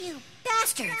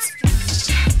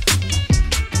bastards.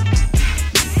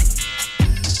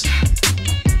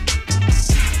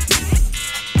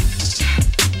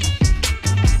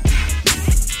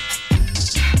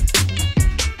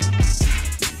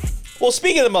 Well,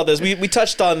 speaking about this, we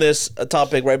touched on this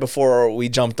topic right before we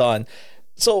jumped on.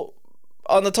 So,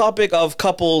 on the topic of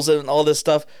couples and all this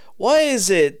stuff, why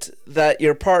is it that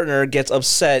your partner gets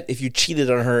upset if you cheated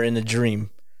on her in a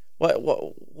dream?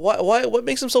 What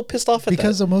makes them so pissed off at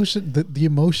because that? the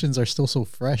emotions are still so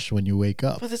fresh when you wake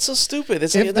up. But it's so stupid.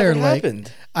 It's like If it they're never like,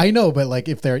 happened. I know, but like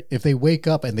if they wake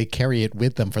up and they carry it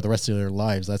with them for the rest of their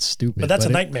lives, that's stupid. But that's a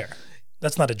nightmare.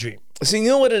 That's not a dream. So you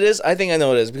know what it is? I think I know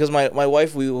what it is because my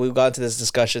wife, we got into this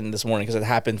discussion this morning because it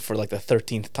happened for like the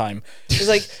 13th time. She's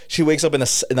like, she wakes up in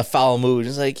a foul mood.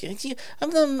 She's like,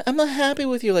 I'm not happy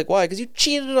with you. Like, why? Because you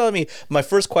cheated on me. My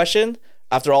first question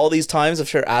after all these times of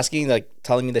her asking, like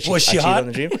telling me that she cheated on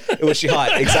the dream, was she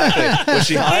hot? Exactly. Was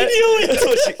she hot? I knew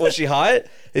it. was she hot?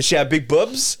 Did she have big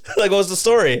boobs? Like, what was the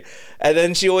story? And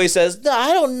then she always says, no,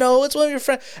 I don't know. It's one of your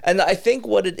friends. And I think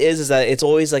what it is that it's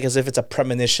always like as if it's a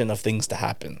premonition of things to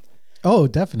happen. Oh,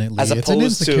 definitely. As It's an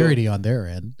opposed to- insecurity on their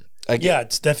end. Like, Yeah,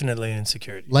 it's definitely an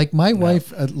insecurity. Like my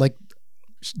wife,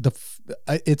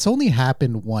 it's only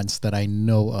happened once that I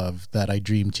know of that I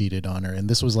dream cheated on her, and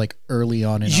this was like early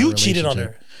on in our You cheated on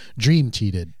relationship. her. Dream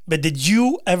cheated. But did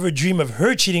you ever dream of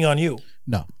her cheating on you?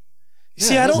 No,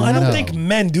 See, I don't No. think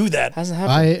men do that. hasn't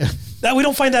happened. That we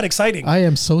don't find that exciting. I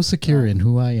am so secure in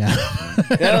who I am.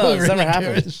 No, it's never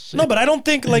happened. No, but I don't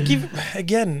think like even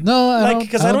again. No, I like don't-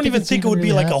 because I I don't don't think even it's think it even would be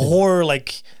really like a happened. horror.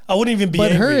 Like I wouldn't even be.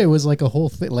 But her, angry. it was like a whole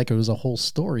thing. Like it was a whole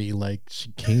story. Like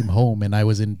she came home and I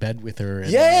was in bed with her. And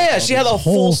Yeah, she had a this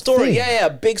full whole story. thing. Yeah,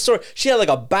 big story. She had like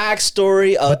a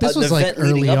backstory. But this an was like event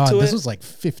leading early up on. to This it. was like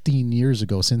 15 years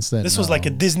ago. Since then, This was like a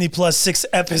Disney Plus 6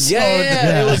 episode.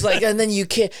 Yeah, it was like, and then you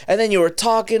can't, and then you were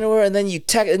talking to her, and then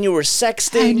and you were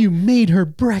sexting. And you made her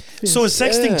breakfast. So is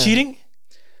sexting Yeah. cheating?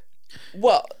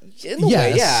 Well, in a way,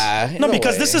 Yes. yeah. in No, a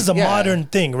because way. this is a Yeah. modern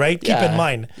thing, right? Keep Yeah. in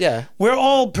mind. Yeah. We're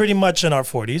all pretty much in our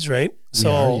 40s, right?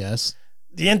 So yes.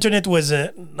 the internet was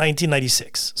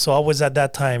 1996. So I was at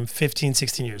that time 15,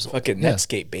 16 years old. Fucking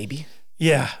Netscape, baby.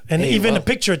 Yeah. And Hey, even well. the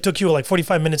picture took you like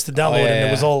 45 minutes to download yeah, and it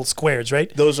yeah. was all squares,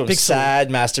 right? Those were Pixel. sad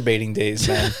masturbating days,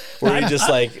 man. Where you just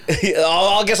like,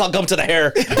 I guess I'll come to the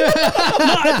hair. No,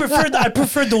 I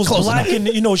preferred those black and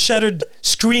shattered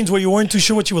screens where you weren't too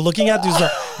sure what you were looking at. There's a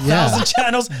thousand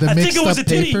channels. The I think mixed it was up a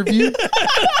titty. pay-per-view.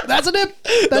 That's a nip.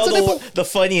 That's a No, nipple. the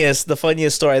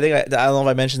funniest story. I think I don't know if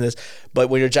I mentioned this,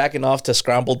 but when you're jacking off to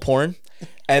scrambled porn,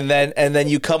 and then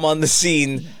you come on the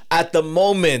scene at the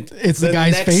moment It's the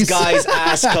guy's next face. guy's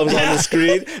ass comes on the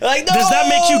screen. Like, no! Does that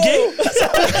make you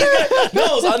gay?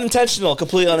 No, it's unintentional,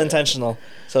 completely unintentional.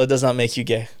 So it does not make you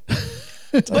gay.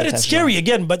 But it's scary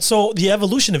again. But so the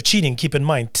evolution of cheating, keep in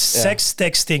mind, sex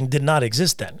texting did not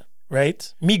exist then,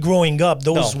 right? Me growing up,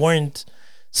 those No. weren't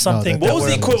something that that What was were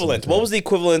the equivalent? What was the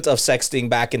equivalent of sexting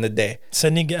back in the day?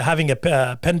 having a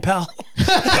pen pal.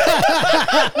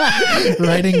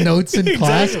 Writing notes in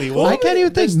class. Exactly. Well, I can't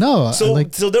even think. No. So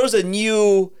like, so there was a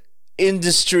new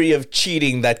industry of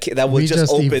cheating that would We just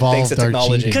just open thanks to evolved our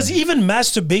technology. cheating. Because even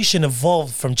masturbation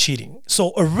evolved from cheating.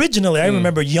 So originally, I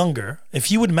remember younger,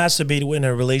 if you would masturbate in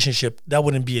a relationship, that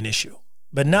wouldn't be an issue.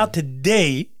 But now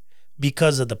today,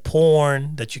 because of the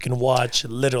porn that you can watch,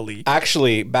 literally.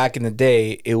 Actually, back in the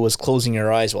day, it was closing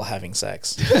your eyes while having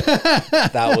sex.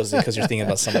 That was it because you're thinking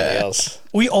about somebody else.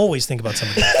 We always think about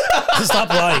somebody else. Stop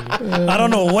lying. I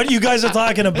don't know what you guys are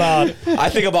talking about. I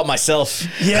think about myself.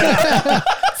 Yeah.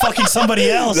 Fucking somebody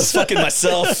Just else. fucking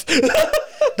myself.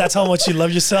 That's how much you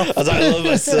love yourself. That's how I love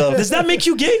myself. Does that make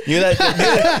you gay? You know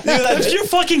that, If you're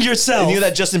fucking yourself. you know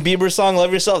that Justin Bieber song,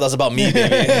 Love Yourself? That's about me,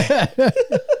 baby.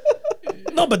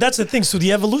 No, but that's the thing. So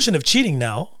the evolution of cheating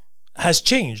now has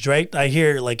changed, right? I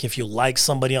hear like if you like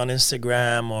somebody on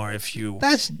Instagram or if you.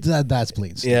 that's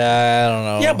plain. Yeah, I don't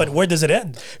know. Yeah, but where does it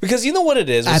end? because you know what it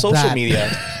is with At social that.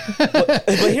 media. But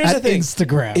here's the At thing.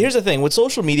 Instagram. Here's the thing with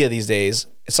social media these days.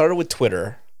 It started with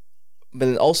Twitter,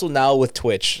 but also now with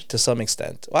Twitch to some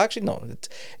extent. Well, actually, no.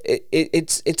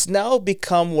 It's now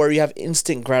become where you have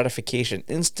instant gratification,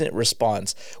 instant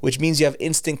response, which means you have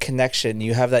instant connection.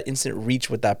 You have that instant reach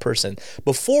with that person.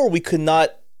 Before, we could not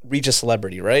reach a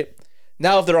celebrity, right?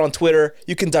 Now, if they're on Twitter,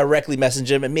 you can directly message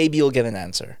them and maybe you'll get an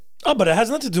answer. Oh, but it has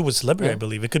nothing to do with celebrity, I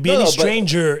believe. It could be No, any no, but-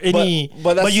 stranger, but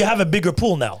that's- but you have a bigger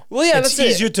pool now. Well, yeah, it's that's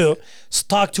it. easier to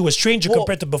talk to a stranger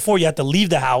compared to before. You had to leave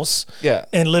the house, Yeah.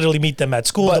 and literally meet them at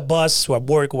school, But- the bus, or at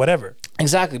work, whatever.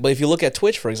 Exactly. But if you look at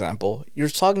Twitch, for example, you're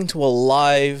talking to a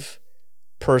live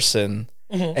person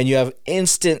and you have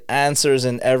instant answers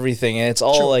and everything, and it's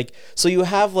all like, so you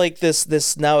have like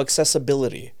this now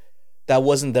accessibility that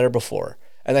wasn't there before.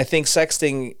 And I think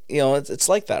sexting, it's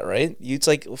like that, right? It's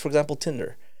like, for example,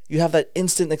 Tinder. You have that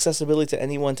instant accessibility to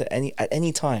anyone at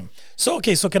any time. So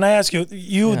can I ask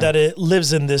you that it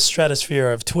lives in this stratosphere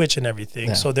of Twitch and everything.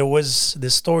 Yeah. So there was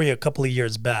this story a couple of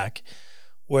years back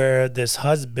where this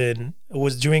husband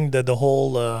was during the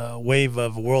whole wave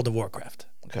of World of Warcraft.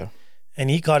 Okay. And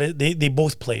he caught it. They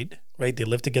both played, right? They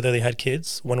lived together. They had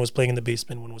kids. One was playing in the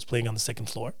basement. One was playing on the second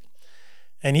floor.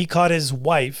 And he caught his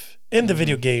wife in the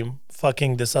video game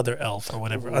fucking this other elf or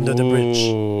whatever under the bridge.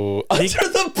 Under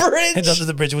the bridge? Under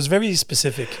the bridge. It was very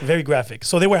specific, very graphic.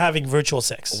 So they were having virtual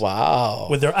sex. Wow.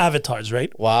 With their avatars,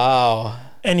 right? Wow.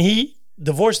 And he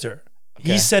divorced her.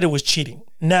 Okay. He said it was cheating.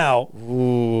 Now,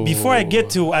 before I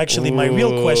get to actually my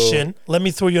real question, let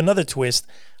me throw you another twist.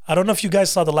 I don't know if you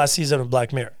guys saw the last season of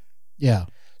Black Mirror. Yeah.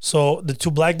 So the two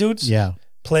black dudes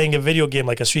playing a video game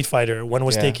like a Street Fighter. One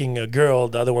was taking a girl,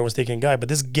 the other one was taking a guy. But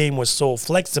this game was so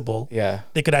flexible,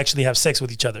 they could actually have sex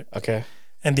with each other. Okay.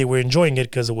 And they were enjoying it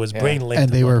because it was brain linked.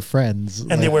 And they were friends.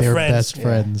 And they were friends. Best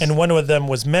friends. And one of them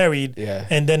was married. Yeah.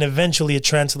 And then eventually it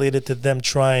translated to them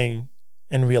trying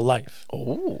in real life.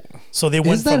 Oh. So they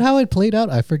went Is that how it played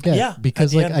out? I forget. Yeah,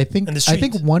 Because at the like end, in the I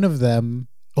think street. one of them.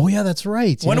 Oh yeah, that's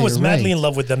right. One Yeah, was you're madly right. in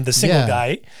love with them, the single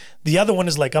guy. The other one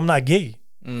is like, I'm not gay.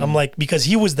 I'm like, because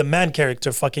he was the man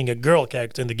character fucking a girl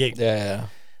character in the game. Yeah.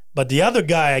 But the other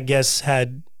guy, I guess,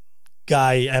 had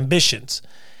guy ambitions.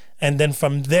 And then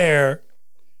from there,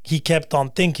 he kept on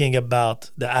thinking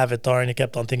about the avatar and he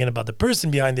kept on thinking about the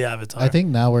person behind the avatar. I think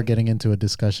now we're getting into a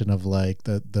discussion of like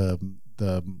the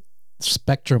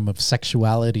spectrum of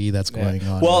sexuality that's going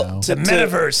on. Well, now. the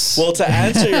metaverse. Well, to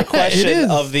answer your It question is.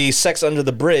 of the sex under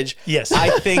the bridge, Yes. I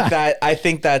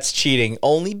think that's cheating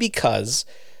only because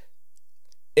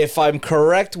if I'm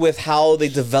correct with how they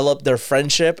develop their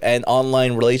friendship and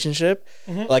online relationship,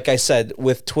 like I said,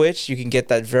 with Twitch, you can get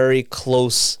that very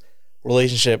close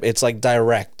relationship. It's like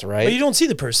direct, right? But you don't see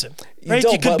the person, right?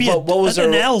 don't, You could but- be but what was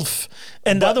an their- elf,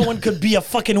 and the other one could be a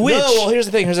fucking witch. No, well, here's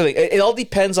the thing. It all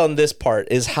depends on this part.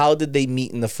 Is how did they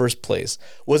meet in the first place?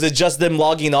 Was it just them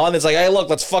logging on? It's like, hey, look,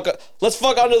 let's fuck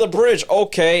under the bridge,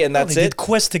 okay, and that's They it. did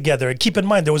quests together. And keep in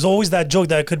mind, there was always that joke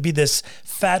that it could be this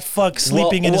fat fuck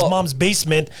sleeping in his well- mom's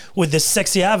basement with this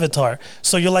sexy avatar.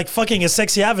 So you're like fucking a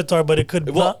sexy avatar, but it could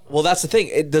not. Well, that's the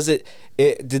thing.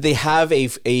 Did they have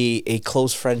a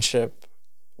close friendship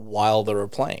while they were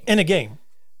playing, In a game.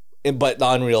 but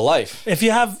not in real life? If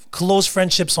you have close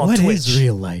friendships on What Twitch. is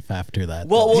real life after that?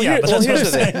 Well, Yeah, but that's here's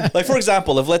what the I'm thing. Like, for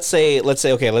example, if let's say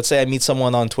I meet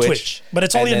someone on Twitch, But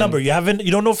it's only a and then- number.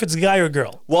 You don't know if it's a guy or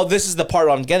girl. Well, this is the part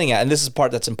I'm getting at, and this is the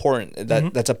part that's important.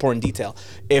 That's important detail.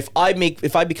 If I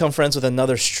become friends with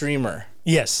another streamer,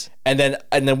 Yes. and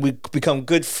then we become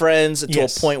good friends to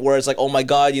Yes. a point where it's like, oh my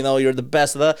god, you're the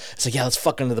best of the. It's like, yeah, let's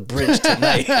fuck under the bridge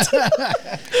tonight.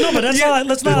 No, but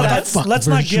let's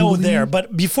not go virtually? there.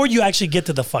 But before you actually get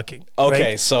to the fucking, Okay,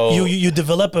 right? so- you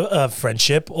develop a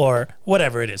friendship or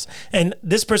whatever it is, and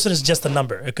this person is just a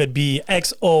number. It could be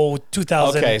XO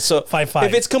 2000. Okay, so 55.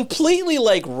 if it's completely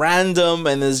like random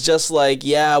and it's just like,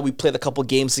 yeah, we played a couple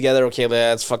games together. Okay,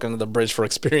 let's fuck under the bridge for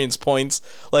experience points.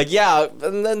 Like, yeah,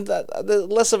 and then that's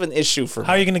less of an issue for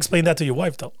How are me. you gonna explain that to your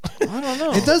wife though? I don't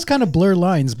know. It does kind of blur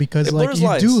lines because It like blurs you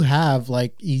lines. do have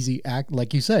like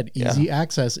like you said, easy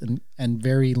access and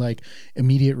very like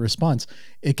immediate response.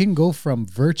 It can go from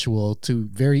virtual to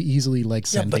very easily like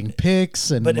sending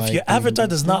pics and But if like, your avatar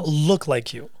does not look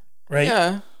like you, right?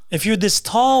 Yeah. If you're this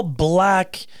tall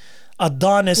black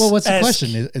Adonis, Well, what's the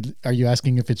question? Are you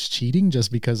asking if it's cheating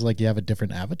just because like you have a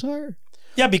different avatar?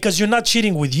 Yeah, because you're not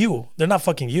cheating with you. They're not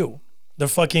fucking you. They're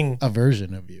fucking. A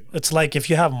version of you. It's like if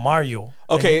you have Mario.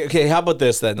 Okay. How about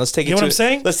this then? Let's take You it know to what I'm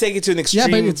saying? Let's take it to an extreme. Yeah,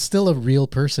 but it's still a real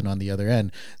person on the other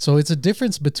end. So it's a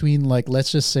difference between like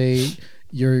let's just say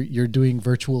you're doing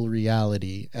virtual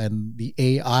reality and the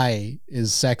AI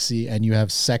is sexy and you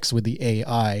have sex with the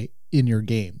AI in your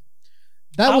game.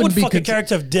 That I would wouldn't be fuck a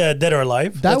character of dead or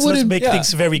alive. That Let's wouldn't- make yeah.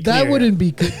 things very clear. that wouldn't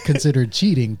be considered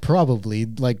cheating. Probably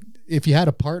like if you had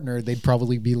a partner, they'd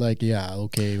probably be like, yeah,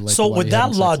 okay. Like, So why are with you that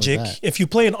having sex like logic, that? if you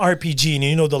play an RPG and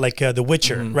you know the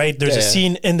Witcher, right? There's a Yeah.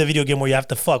 scene in the video game where you have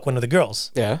to fuck one of the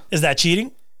girls. Yeah. Is that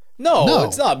cheating? No, No.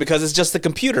 it's not because it's just the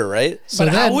computer, right? So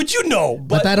But then- how would you know?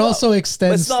 But that also But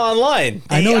extends. it's not online.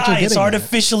 I know what you're AI, it's getting at.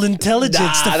 artificial intelligence,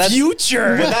 Nah, the that's-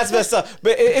 future. But that's messed up.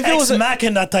 But if it was Ex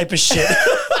machina type of shit.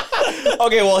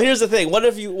 okay, well, here's the thing. What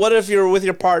if you're with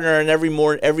your partner and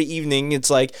every evening it's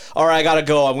like, all right, I gotta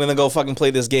go. I'm gonna go fucking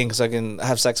play this game because I can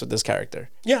have sex with this character.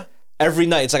 Yeah. every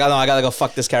night. It's like, I know I gotta go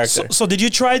fuck this character. So did you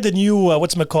try the new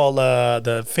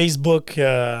the Facebook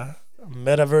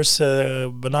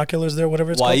metaverse binoculars there,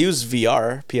 whatever it's Well, I called? use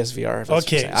VR, PSVR. if that's what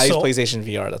Okay, you're saying. I use so- PlayStation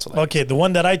VR. That's what I. Okay, the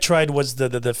one that I tried was the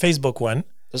Facebook one.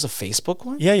 There's a Facebook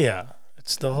one. Yeah.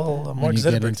 It's the whole Mark When you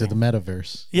get Zuckerberg into the thing.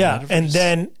 metaverse. Yeah, and metaverse.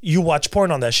 then you watch porn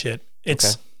on that shit. It's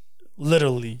Okay.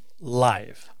 literally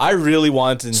live. I really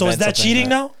wanted to. So is invent that something cheating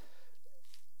now?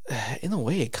 In a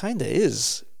way, it kind of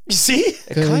is. You see?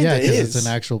 It kind of Yeah, because is. it's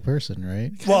an actual person,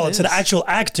 right? Well, it's an is. actual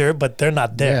actor, but they're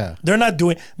not there. Yeah. They're not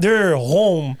doing. They're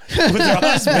home with their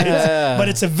husbands, Yeah. but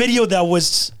it's a video that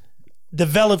was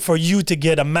developed for you to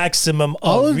get a maximum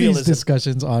All of of realism. these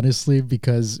discussions, honestly,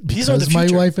 because These are the my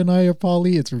future. wife and I are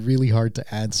poly, it's really hard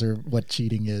to answer what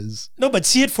cheating is. No, but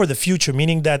see it for the future,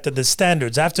 meaning that the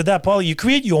standards. After that, Paul, you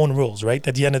create your own rules, right?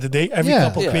 At the end of the day, every Yeah.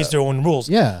 couple Yeah. creates their own rules.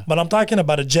 Yeah. But I'm talking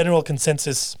about a general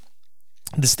consensus,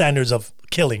 the standards of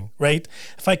killing, right?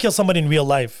 If I kill somebody in real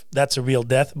life, that's a real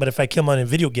death. But if I kill them in a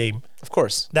video game, Of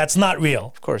course, that's not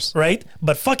real, of course. right?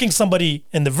 But fucking somebody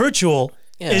in the virtual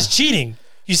Yeah. is cheating.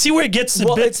 You see where it gets a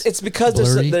Well, bit... it's because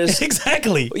Blurry. there's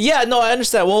exactly. yeah, no, I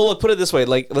understand. Well, look, put it this way.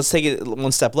 Like, let's take it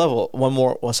one step level. One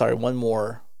more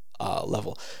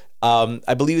level.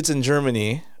 I believe it's in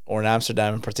Germany or in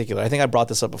Amsterdam in particular. I think I brought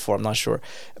this up before. I'm not sure.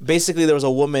 Basically, there was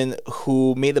a woman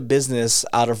who made a business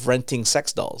out of renting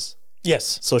sex dolls.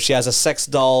 Yes. So she has a sex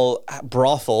doll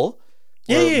brothel.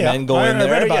 Where Yeah. men go I in read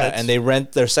there, about it. and they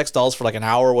rent their sex dolls for like an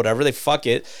hour or whatever. They fuck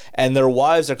it, and their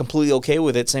wives are completely okay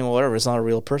with it, saying, "Well, whatever, it's not a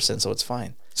real person, so it's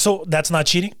fine." So that's not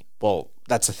cheating? Well,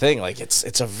 that's the thing. Like,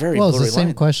 it's a very Well, it's blurry the same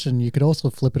line. question. You could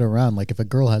also flip it around. Like, if a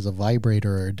girl has a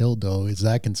vibrator or a dildo, is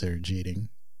that considered cheating?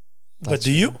 But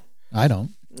do you? I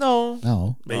don't. No,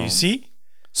 No. But you see?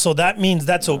 So that means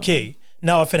that's okay.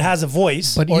 Now, if it has a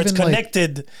voice But or it's even, like-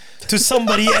 connected to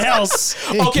somebody else,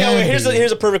 Okay,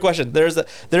 here's a perfect question. There's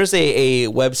a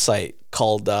website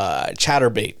called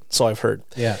Chatterbait, so I've heard.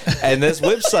 Yeah. And this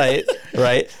website,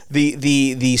 right?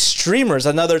 The streamers,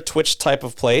 another Twitch type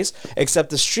of place, except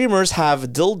the streamers have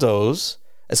dildos.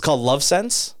 It's called Love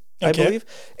Sense, I Okay. believe.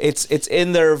 It's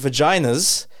in their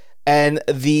vaginas. And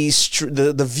the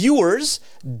viewers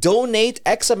donate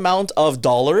X amount of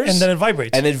dollars, and then it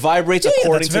vibrates. and it vibrates Yeah,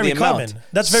 according that's to very the common. amount.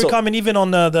 That's very So- common even on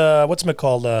the what's it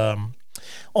called?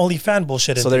 OnlyFan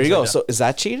bullshit. and So there you things go. like that. So is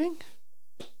that cheating?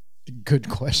 Good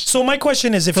question. So my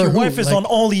question is, if For your who? wife is Like- on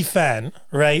OnlyFan,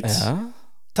 right, Huh?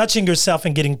 touching yourself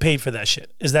and getting paid for that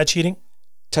shit, is that cheating?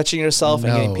 Touching yourself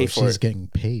and getting No, paid for she's it. getting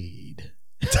paid.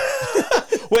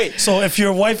 Wait, So if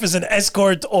your wife is an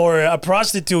escort or a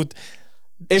prostitute,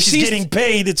 if she's getting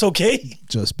paid, it's okay.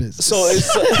 Just business. so it's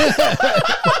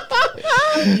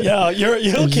Yeah, you're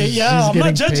okay. She's Yeah, I'm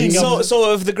not getting judging. paid.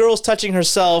 so if the girl's touching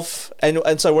herself and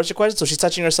so what's your question? So she's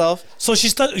touching herself? So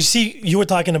you see, you were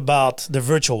talking about the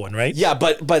virtual one, right? Yeah,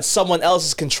 but someone else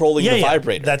is controlling the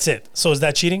vibrator. That's it. So is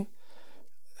that cheating?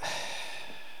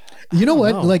 You know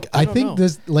what? know. Like, I I don't think know.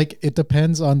 this, like, it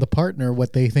depends on the partner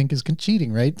what they think is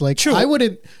cheating, right? Like, True.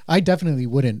 I definitely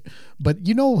wouldn't. But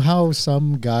you know how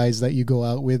some guys that you go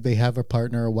out with, they have a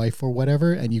partner, a wife, or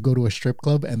whatever, and you go to a strip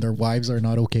club and their wives are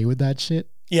not okay with that shit?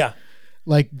 Yeah.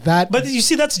 Like that. But you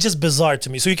see, that's just bizarre to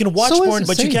me. So you can watch So is porn, the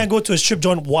but you same. can't go to a strip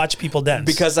joint watch people dance.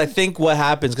 Because I think what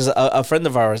happens, because a friend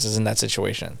of ours is in that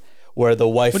situation where the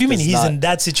wife. What do you mean does he's not- in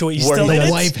that situation? He's where still he in the does-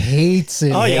 it? wife hates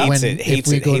it. Oh, yeah. when- Hates it, if hates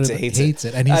we it, go hates to it, the- hates it. hates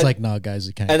it. And he's And- like, no, guys,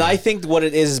 you can't. And do I it." think what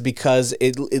it is because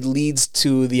it leads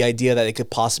to the idea that they could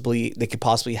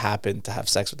possibly happen to have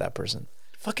sex with that person.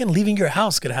 Fucking leaving your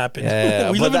house could happen. Yeah,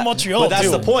 we but live in that- Montreal. But that's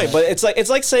too. the point. But it's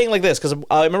like saying like this, because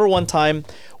I remember one time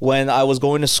when I was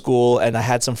going to school and I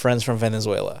had some friends from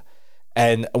Venezuela,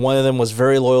 and one of them was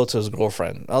very loyal to his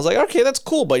girlfriend. I was like, okay, that's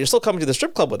cool, but you're still coming to the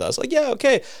strip club with us. Like, yeah,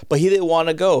 okay, but he didn't want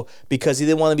to go because he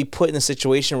didn't want to be put in a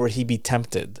situation where he'd be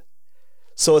tempted.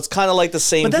 So it's kind of like the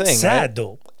same But that's thing. sad right?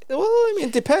 though. Well, I mean,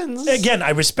 it depends. Again,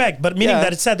 I respect, but meaning Yeah.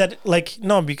 that it's sad that like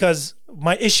no, because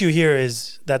my issue here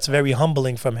is that's very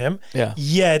humbling from him. Yeah.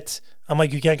 Yet I'm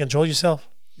like, you can't control yourself.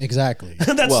 exactly.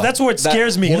 That's where it that-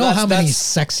 scares me. You know Well, how many that's-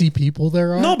 sexy people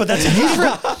there are? No, but that's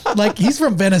He's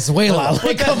from Venezuela.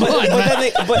 Like, come on, but man.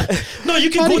 then but no. You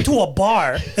can go to a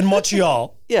bar in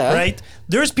Montreal. Yeah. Right.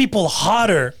 There's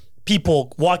hotter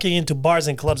people walking into bars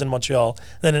and clubs in Montreal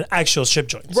than an actual strip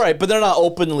joint. right, but they're not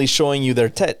openly showing you their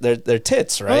tits,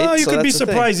 right? Oh, you So could be that's the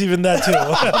thing. surprised even that too.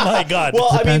 Oh my God.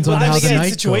 Well, Depends I on mean, how but the again, night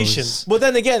situation. goes. But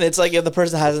then again, it's like if the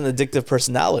person has an addictive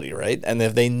personality, right? And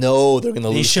if they know they're going to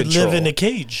They lose should control. live in a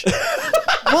cage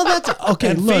Well, that's okay.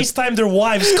 and Look, FaceTime their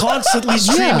wives constantly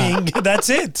streaming. That's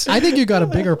it. I think you got a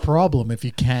bigger problem if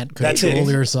you can't That's it.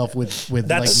 control yourself with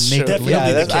That's like naked definitely yeah,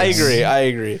 ladies. the I case. agree. I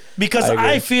agree. Because I agree.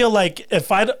 I feel like if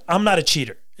I'm not a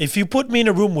cheater. If you put me in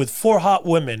a room with 4 hot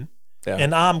women Yeah.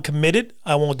 and I'm committed,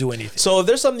 I won't do anything. So if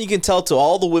there's something you can tell to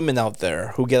all the women out there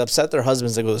who get upset their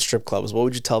husbands that go to strip clubs, what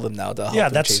would you tell them now to help Yeah,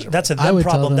 them change their that's a I them would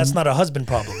tell problem. That's them- not a husband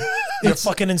problem. You're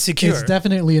fucking insecure. It's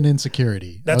definitely an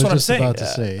insecurity. That's I was what I'm just saying. about to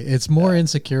say. It's more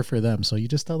insecure for them. So you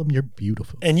just tell them you're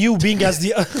beautiful. And you being as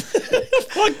the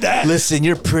fuck that. Listen,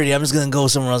 you're pretty. I'm just gonna go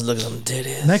somewhere else and look at some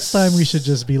titties. Next time we should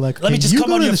just be like, Let me okay, just you come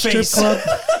go on to your the strip face. club.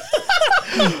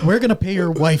 We're gonna pay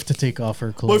your wife to take off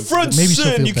her clothes. Maybe she'll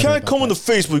feel better about that.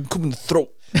 face, but you come in the throat.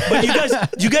 But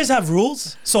you guys have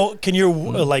rules. So can your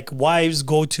like wives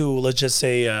go to, let's just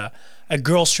say, a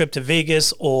girl strip to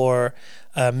Vegas or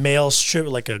a male strip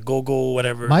like a go-go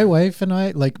whatever? My wife and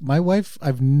I, like my wife,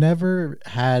 I've never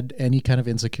had any kind of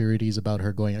insecurities about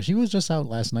her going out. She was just out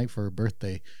last night for her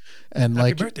birthday, and Happy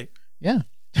like, birthday. yeah,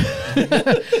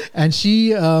 and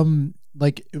she,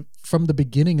 like from the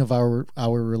beginning of our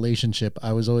relationship,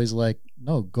 I was always like,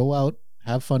 no, go out,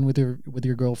 have fun with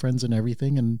your girlfriends and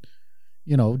everything, and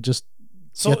you know, just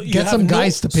You get have some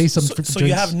guys to pay some. So drinks.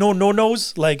 you have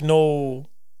no-nos, like no.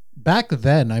 Back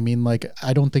then, I mean, like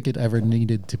I don't think it ever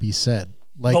needed to be said.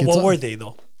 Like, But it's what were they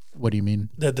though? What do you mean?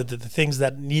 The things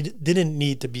that didn't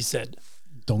need to be said.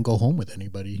 Don't go home with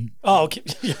anybody. Oh, okay.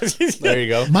 There you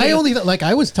go. My only, like,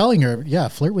 I was telling her, yeah,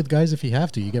 flirt with guys if you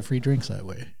have to. You get free drinks that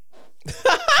way.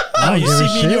 Oh, you give a see, me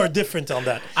and shit. you are different on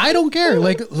that. I don't care.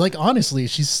 Like honestly,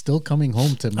 she's still coming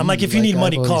home to me. I'm like, if you need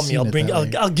money, I've call always me. I'll seen it bring. that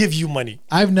way. I'll give you money.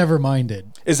 I've never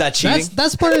minded. Is that cheating?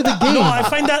 That's part of the game. No,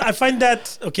 I find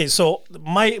that okay. So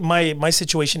my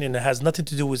situation in it has nothing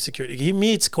to do with security.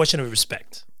 Me, it's a question of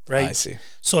respect, right? I see.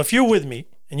 So if you're with me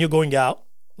and you're going out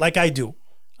like I do,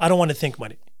 I don't want to think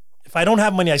money. If I don't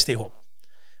have money, I stay home.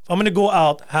 If I'm gonna go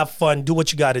out, have fun, do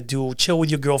what you gotta do, chill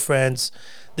with your girlfriends,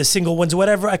 the single ones,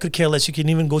 whatever, I could care less. You can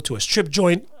even go to a strip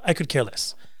joint, I could care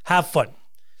less. Have fun.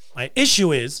 My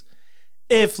issue is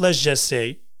if, let's just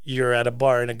say, you're at a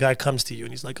bar and a guy comes to you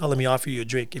and he's like, oh, let me offer you a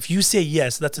drink. If you say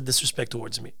yes, that's a disrespect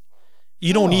towards me.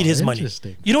 You don't need his money.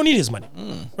 interesting. You don't need his money,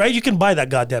 right? You can buy that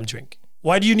goddamn drink.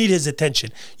 Why do you need his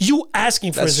attention? You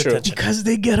asking for That's his true. attention. Because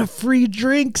they get a free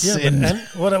drink. Yeah, but, Sin. and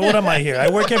what am I here? I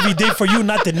work every day for you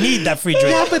not to need that free drink.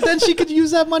 Yeah, but then she could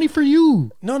use that money for you.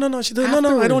 No, she doesn't.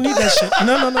 No, I don't need that shit.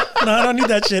 No, I don't need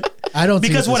that shit. I don't see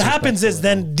Because it what happens is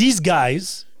disrespectful then these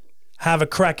guys have a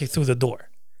crack through the door.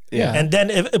 Yeah. And then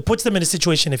it puts them in a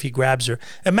situation if he grabs her.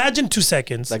 Imagine 2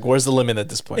 seconds. Like, where's the limit at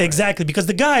this point? Exactly. Because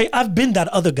the guy, I've been that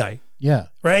other guy. Yeah.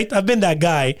 Right? I've been that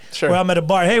guy Sure. where I'm at a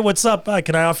bar. Hey, what's up?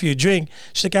 Can I offer you a drink?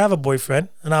 She's like, I have a boyfriend.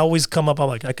 And I always come up, I'm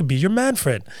like, I could be your man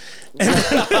friend.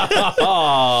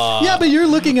 Yeah, but you're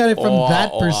looking at it from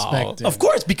that perspective. Of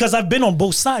course, because I've been on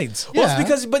both sides. Well, Yeah. it's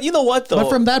because, but you know what though? But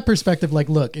from that perspective, like,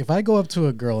 look, if I go up to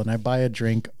a girl and I buy a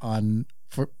drink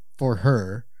for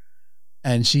her,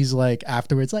 and she's like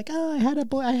afterwards, like, oh,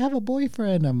 I have a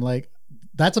boyfriend. I'm like,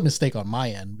 that's a mistake on my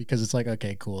end because it's like,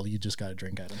 okay, cool, you just got a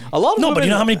drink out of me. a lot of No, but women- you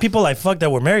know how many people I fucked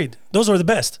that were married? Those were the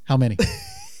best. How many?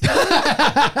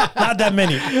 Not that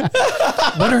many.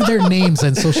 What are their names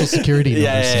and social security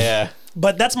numbers? Yeah.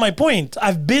 But that's my point.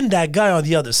 I've been that guy on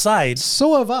the other side.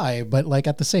 So have I, but like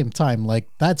at the same time, like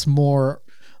that's more.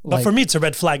 But Like, for me, it's a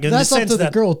red flag in the that's up sense to the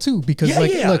that. girl too, because Yeah,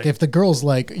 like, yeah. look, if the girl's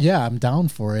like, yeah, I'm down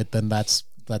for it, then that's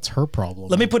her problem.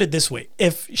 Let me put it this way: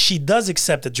 if she does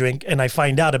accept a drink and I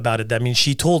find out about it, that means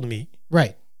she told me.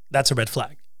 Right. That's a red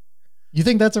flag. You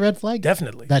think that's a red flag?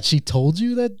 Definitely. That she told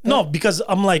you that? No, because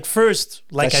I'm like, first,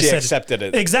 like That I she said, accepted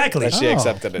it. Exactly. That she Oh.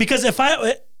 accepted it. Because if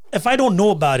I don't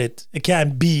know about it, it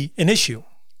can't be an issue.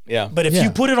 Yeah. But if Yeah. you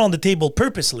put it on the table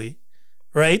purposely,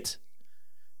 right?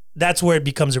 That's where it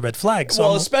becomes a red flag. So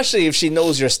well, I'm- especially if she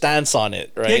knows your stance on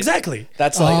it, right? exactly.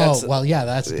 That's like Oh, that's well, yeah,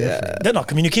 that's different. No,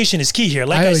 communication is key here.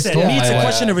 Like I I, always said, told me, it's my a wife-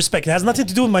 question of respect. It has nothing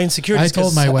to do with my I insecurities. told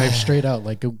 'cause- my wife straight out,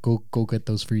 like, go get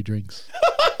those free drinks.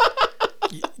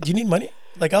 Do you need money?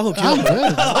 Like, I'll hook you I'm up.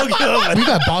 good. I'll hook you up, buddy. We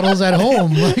got bottles at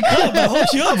home. Like, I'll hook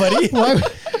you up, buddy. why,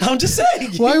 I'm just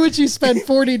saying. why would she spend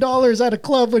 $40 at a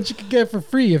club when she could get it for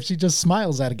free if she just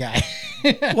smiles at a guy?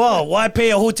 Well, why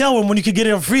pay a hotel room when you could get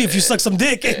it for free if you suck some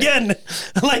dick? Again,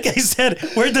 like I said,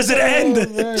 where does it end?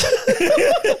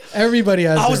 Everybody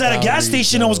has. I was their at a gas boundaries,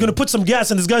 station. I was though. going to put some gas,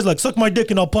 and this guy's like, suck my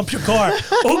dick and I'll pump your car.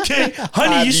 Okay,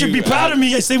 honey, Have you should be you- proud of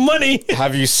me. I save money.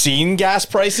 Have you seen gas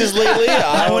prices lately?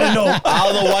 I wouldn't know. I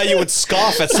don't know why you would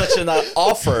scoff at such an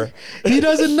offer. He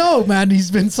doesn't know, man. He's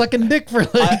been sucking dick for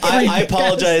like. I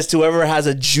apologize to whoever has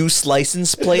a juice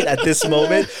license plate at this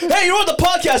moment. Hey, you're on the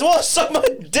podcast. Want to suck my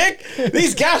dick?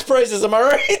 These gas prices, am I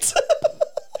right?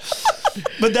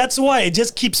 But that's why it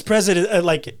just keeps present.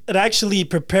 Like, it actually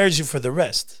prepares you for the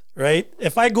rest, right?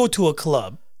 If I go to a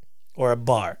club or a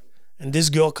bar and this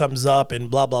girl comes up and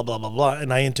blah, blah, blah, blah, blah,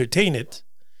 and I entertain it,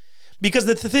 Because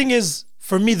the thing is,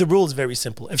 for me, the rule is very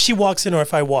simple. If she walks in or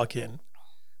if I walk in,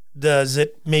 does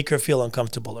it make her feel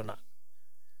uncomfortable or not?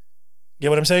 Get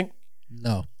what I'm saying?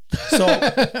 No. So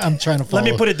I'm trying to follow.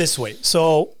 let me put it this way.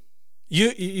 So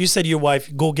you said to your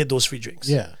wife, go get those free drinks.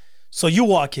 Yeah. So you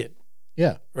walk in,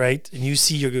 Yeah. right? And you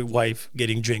see your wife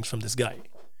getting drinks from this guy,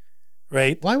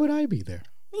 right? Why would I be there?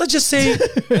 Let's just say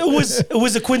it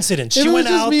was a coincidence. If She it was went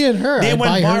just out. me and her, They I'd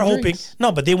went buy bar her hopping. drinks.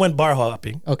 No, but they went bar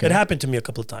hopping. Okay. It happened to me a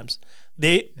couple of times.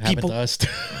 Happened to us.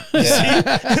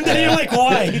 And then you're like,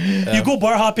 why? You go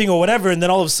bar hopping or whatever, and then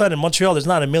all of a sudden in Montreal, there's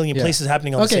not a million Yeah. places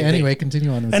happening on the Okay. same Anyway, day. continue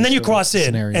on. With And then the you cross in,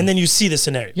 scenario. and then you see the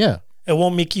scenario. yeah. It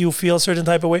won't make you feel a certain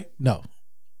type of way. No.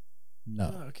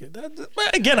 No. Okay.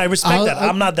 But again, I respect that.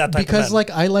 I'm not that type because of man. like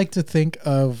I like to think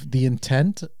of the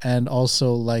intent and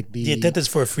also like The intent is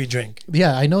for a free drink.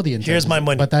 Yeah, I know the intent. Here's my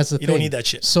money. But that's the You thing. don't need that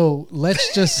shit. So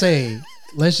let's just say,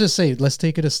 let's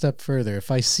take it a step further.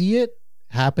 If I see it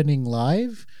happening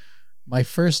live, my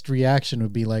first reaction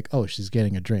would be like, oh, she's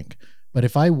getting a drink. But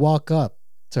if I walk up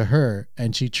to her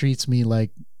and she treats me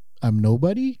like I'm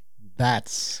nobody,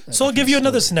 that's a So I'll give you different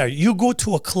another story. scenario. You go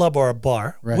to a club or a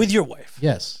bar Right. with your wife,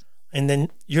 Yes. and then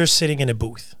you're sitting in a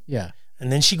booth, Yeah.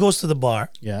 and then she goes to the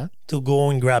bar Yeah. to go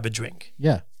and grab a drink,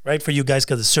 Yeah. right? For you guys,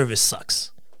 because the service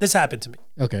sucks. This happened to me.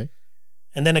 Okay.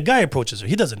 And then a guy approaches her.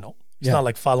 He doesn't know. He's Yeah. not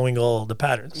like following all the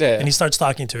patterns. Yeah. And he starts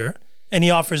talking to her, and he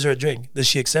offers her a drink. Does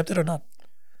she accept it or not?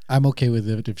 I'm okay with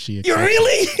it if she You accepts it.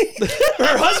 really?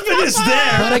 Her husband is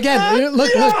there. But again, look.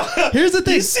 Here's the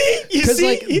thing. You see? You 'Cause, see?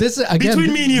 like, this again.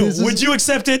 Between me and you, this is- would you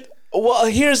accept it? Well,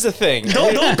 here's the thing.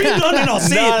 Don't be no.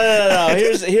 Say No,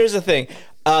 it. no. Here's the thing.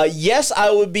 Yes, I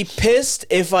would be pissed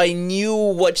if I knew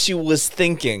what she was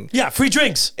thinking. Yeah, free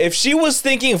drinks. If she was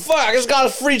thinking, fuck, I just got a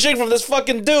free drink from this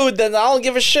fucking dude, then I don't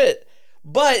give a shit.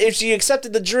 But if she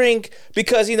accepted the drink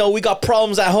because, we got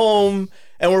problems at home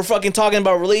and we're fucking talking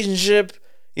about relationship,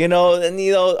 and, all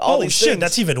Oh these shit, things.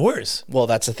 that's even worse. Well,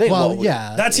 that's the thing. Well,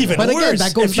 yeah. That's even But worse. again,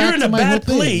 that goes if you're back in to a my whole bad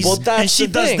thing. place Well, that's and she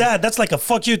the does thing. that, that's like a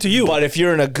fuck you to you. But if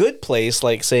you're in a good place,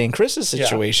 like say in Chris's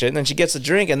situation, and she gets a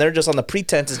drink and they're just on the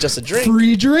pretense it's just a drink.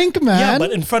 Free drink, man. yeah,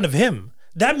 but in front of him.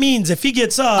 That means if he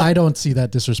gets up, I don't see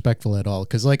that disrespectful at all.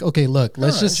 Because, like, okay, look,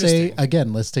 let's just say, interesting.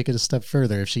 again, let's take it a step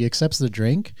further. If she accepts the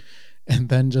drink and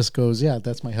then just goes, yeah,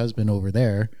 that's my husband over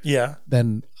there, yeah.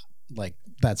 then, like,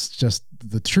 that's just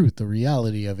the truth, the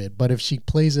reality of it. But if she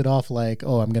plays it off like,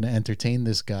 oh, I'm going to entertain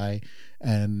this guy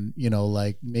and,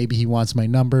 like, maybe he wants my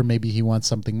number, maybe he wants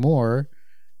something more,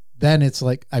 then it's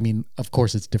like, I mean, of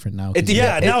course it's different now. 'cause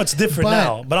Yeah, now it's different but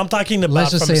now. But I'm talking about let's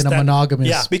just from say in a stand- monogamous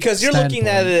Yeah. Because you're looking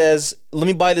at standpoint. it as, let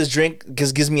me buy this drink because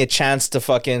it gives me a chance to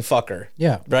fucking fuck her.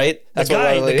 Yeah. Right? The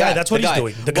guy, that's what he's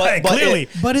doing. The guy, clearly.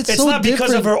 But it's so not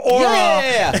because of her different. aura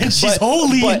Yeah. and she's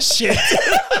holy and shit.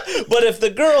 But if the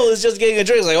girl is just getting a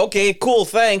drink, it's like, okay, cool,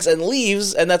 thanks, and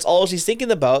leaves, and that's all she's thinking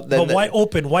about, then But why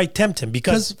open? Why tempt him?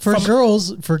 Because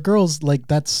Because for girls, like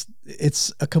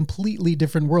it's a completely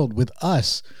different world. With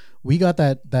us, we got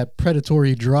that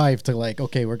predatory drive to like,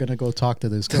 okay, we're gonna go talk to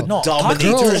this girl. no, Dominate.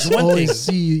 talking to her Girls is one thing. always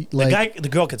see like The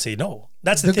girl could say no.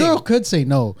 That's the the thing. girl could say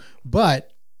no, but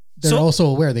they're So- also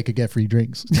aware they could get free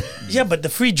drinks. Yeah, but the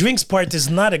free drinks part is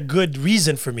not a good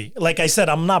reason for me. Like I said,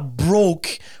 I'm not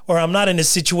broke or I'm not in a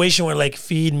situation where like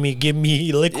feed me, give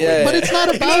me liquid. Yeah. But it's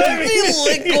not about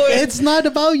It's not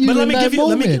about you. But let in me that give you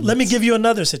moment. let me give you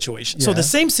another situation. So Yeah. the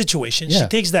same situation, she Yeah.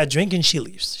 takes that drink and she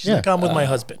leaves. She's Yeah. like, I'm with my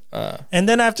husband. And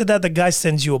then after that, the guy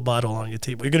sends you a bottle on your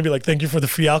table. You're gonna be like, thank you for the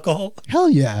free alcohol. Hell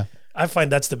yeah. I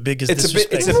find that's the biggest it's a bit,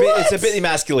 disrespect. it's a bit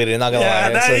emasculated. Not gonna Yeah,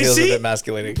 lie, that- so it you feels a see? bit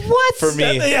emasculating. What? For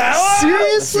me? Yeah,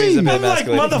 Seriously? a bit I'm like,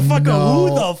 emasculating. motherfucker, No.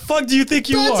 who the fuck do you think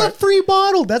you That's are? a free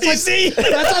bottle. That's You like see?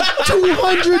 that's a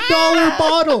 $200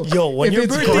 bottle. Yo, when If your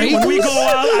it's birthday, when we Grace, go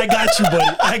out, I got you,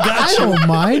 buddy. I got I you. don't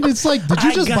mind. It's like, did you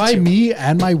I just got buy you. me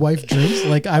and my wife drinks?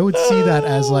 Like, I would see that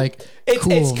as like,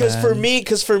 cool, It's because man. for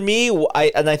me,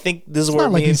 I think this is where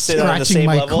not like me and he's Sid are on the scratching same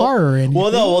my level. car or anything.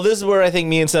 Well, this is where I think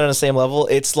me and Sid are on the same level.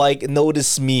 It's like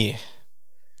notice me,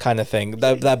 kind of thing.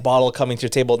 That bottle coming to your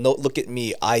table. No, look at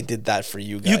me. I did that for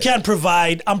you guys. You can't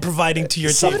provide. I'm providing to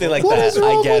your something table. like What that. is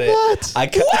wrong I get with it. that? I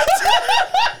get.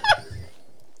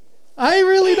 I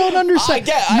really don't understand. I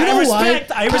get- You I know respect.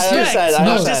 why? I respect. understand, I I'm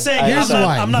understand. just saying. I Here's understand.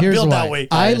 why. I'm not Here's built why. that way.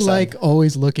 I understand. like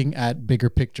always looking at bigger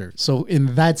picture. So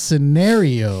in that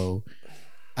scenario,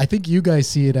 I think you guys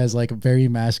see it as like very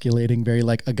emasculating, very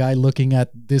like a guy looking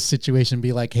at this situation,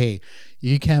 be like, "Hey,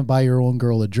 you can't buy your own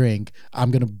girl a drink.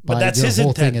 I'm gonna buy But that's your his whole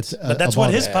intent. thing." It's But that's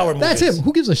what his power move That's is. him.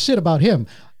 Who gives a shit about him?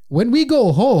 When we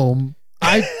go home,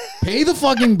 I pay the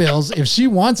fucking bills. If she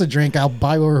wants a drink, I'll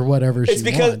buy her whatever she It's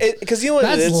because wants. you know what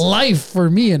That's it is. life for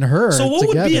me and her. So what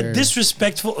would be a together.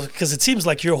 disrespectful? Because it seems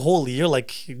like you're holy. You're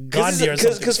like Gandhi or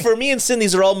something. Because for me and Sin,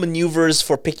 these are all maneuvers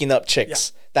for picking up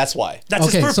chicks. That's why. That's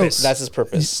Okay, his so purpose. That's his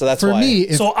purpose. So that's for why. me?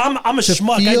 If, So I'm a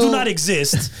schmuck. I do feel- not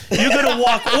exist. You're gonna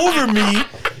walk over me.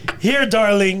 Here,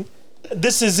 darling.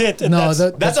 This is it. And no,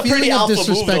 That's a pretty feeling of alpha move,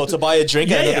 though, disrespect- to buy a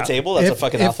drink at Yeah, another yeah. table. That's a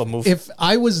fucking alpha move. If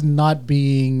I was not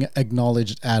being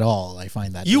acknowledged at all, I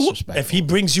find that you. disrespectful. If he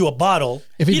brings you a bottle,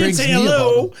 If he didn't brings say me a hello.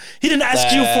 bottle. He didn't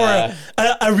ask you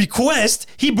for a request.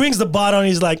 He brings the bottle and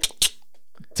he's like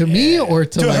to me or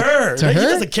to, to like, her. to Like, her. He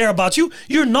doesn't care about you.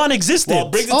 You're non-existent. well,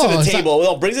 brings it to Oh, the so- table.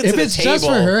 Well, brings it If to the it's table. just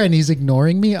for her and he's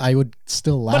ignoring me, I would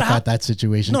still laugh how- at that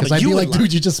situation No, because but I'd you be would like, laugh.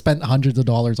 dude, you just spent hundreds of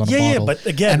dollars on a Yeah, yeah, bottle, but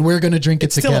again, and we're gonna drink it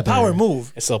it's together. still a power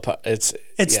move. It's still It's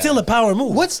yeah. still a power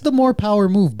move. What's the more power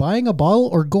move, buying a bottle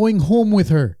or going home with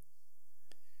her?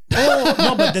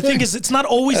 No, but the thing is, it's not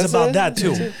always That's about it. that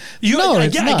too. You, No, I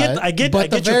it's get, not. I get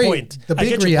But your point. The I get big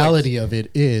your point. reality of it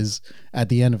is, at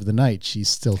the end of the night, she's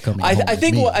still coming home I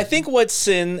think with me, what I think what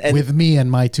Sin and with me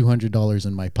and my $200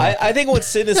 in my pocket. I think what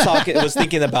Sid is was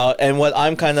thinking about, and what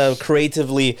I'm kind of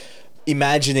creatively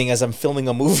imagining as I'm filming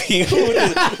a movie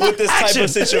with this type Action. of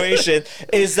situation,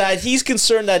 is that he's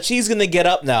concerned that she's gonna get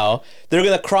up now. They're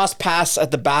gonna cross paths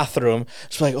at the bathroom.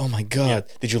 She's like, "Oh my god,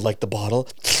 did you like the bottle?"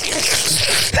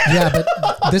 Yeah,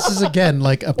 but this is again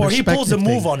like a Or he pulls a perspective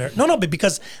move thing. on her. No, but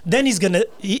because then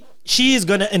she is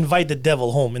gonna invite the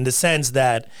devil home in the sense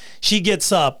that she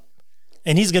gets up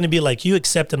and he's gonna be like, "You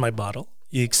accepted my bottle,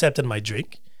 you accepted my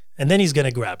drink," and then he's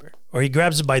gonna grab her, or he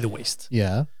grabs her by the waist.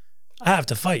 Yeah, I have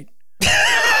to fight.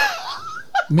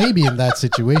 maybe in that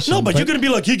situation. No, but you're gonna be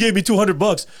like, he gave me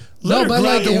 $200. Let No, her but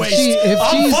grab like, the if waist. if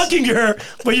I'm she's- fucking her,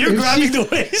 but you're if grabbing she- the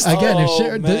waist. Again,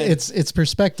 Oh, man. it's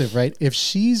perspective, right? If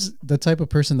she's the type of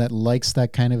person that likes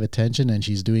that kind of attention and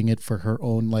she's doing it for her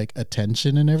own like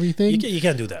attention and everything, You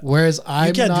can't do that. whereas I'm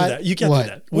You can't not, do that. You can't what? do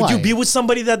that. Would you Why? be with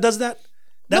somebody that does that?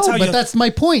 That's no, how but you. that's my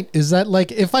point. Is that like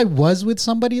if I was with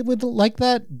somebody with like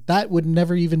that, that would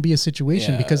never even be a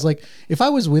situation Yeah. because like if I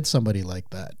was with somebody like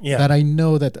that, Yeah. that I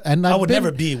know that, and I I've would been-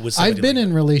 never be with somebody I've been like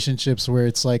in relationships where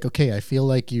it's like, okay, I feel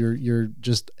like you're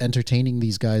just entertaining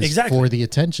these guys Exactly. for the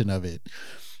attention of it.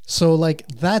 So like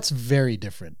that's very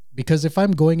different because if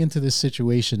I'm going into this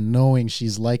situation knowing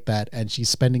she's like that and she's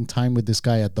spending time with this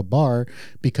guy at the bar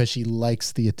because she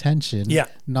likes the attention, Yeah.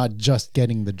 not just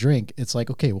getting the drink, it's like,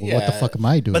 okay, well, what the Yeah. fuck am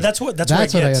I doing? But that's where it gets.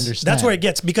 I understand. That's where it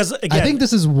gets because again, I think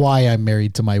this is why I'm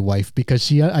married to my wife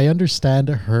because I understand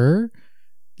her.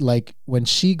 Like when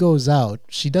she goes out,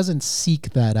 she doesn't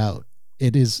seek that out.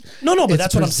 It is No, but it's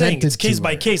that's what I'm saying. It's presented to case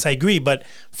by her. case. I agree, but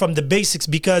from the basics,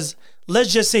 because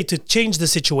let's just say to change the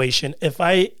situation, if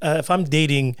I'm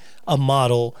dating a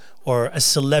model or a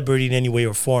celebrity in any way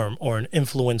or form or an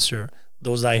influencer,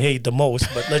 those I hate the most,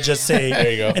 but let's just say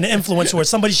There you go. an influencer or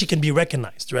somebody she can be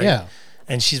recognized, right? Yeah.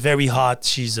 And she's very hot.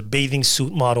 She's a bathing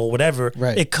suit model, whatever.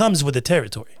 Right. It comes with the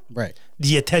territory, Right.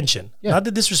 the attention, Yeah. not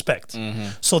the disrespect.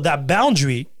 So that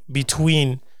boundary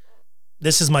between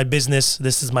this is my business,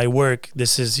 this is my work,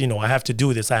 this is, I have to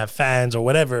do this, I have fans or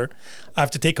whatever, I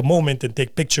have to take a moment and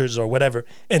take pictures or whatever,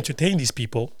 entertain these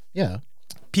people. Yeah.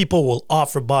 People will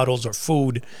offer bottles or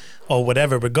food or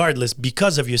whatever, regardless,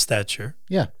 because of your stature.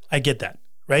 Yeah. I get that,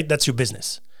 right? That's your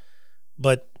business.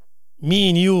 But me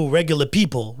and you, regular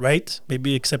people, right?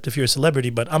 Maybe except if you're a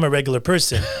celebrity, but I'm a regular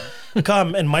person.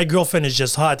 Come and my girlfriend is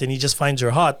just hot and he just finds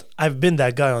her hot. I've been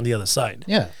that guy on the other side.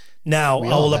 Yeah. Now, I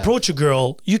all will have. approach a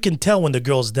girl. You can tell when the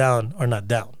girl's down or not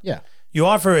down. Yeah. You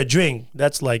offer her a drink,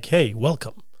 that's like, hey,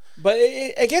 welcome. But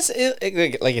I guess,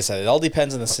 like I said, it all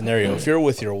depends on the scenario. If you're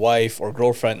with your wife or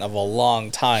girlfriend of a long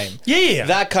time, Yeah.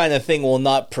 that kind of thing will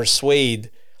not persuade.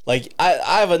 Like,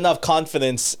 I have enough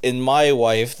confidence in my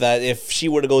wife that if she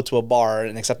were to go to a bar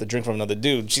and accept a drink from another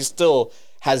dude, she still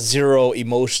has zero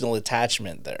emotional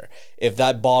attachment there. If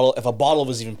a bottle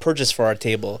was even purchased for our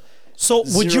table, So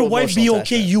would Zero your wife be emotional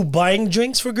okay attachment. you buying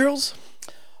drinks for girls?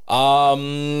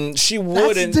 she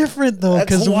wouldn't. That's different though,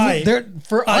 because why?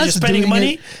 for You're us spending doing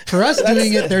money? it, for us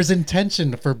doing it, there's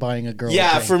intention for buying a girl. a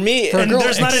Yeah, drink. for me, For a And girl,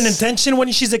 there's not an ex- intention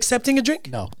when she's accepting a drink?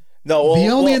 No. no. Well, The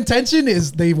only well, intention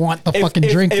is they want the fucking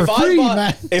drink for I free, bought,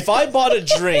 man. If I bought a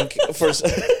drink for,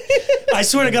 I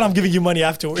swear to God, I'm giving you money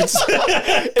afterwards.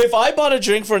 if I bought a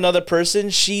drink for another person,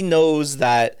 she knows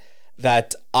that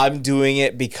I'm doing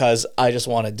it because I just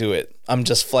want to do it. I'm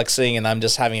just flexing and I'm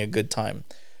just having a good time.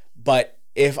 But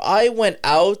if I went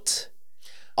out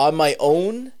on my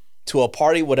own to a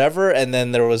party, whatever, and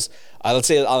then there was, let's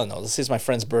say, I don't know, let's say it's my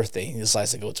friend's birthday. He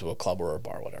decides to go to a club or a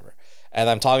bar, whatever. And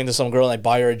I'm talking to some girl and I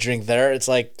buy her a drink there. It's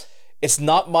like, it's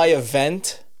not my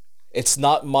event, it's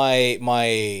not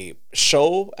my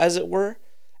show, as it were,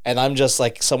 and I'm just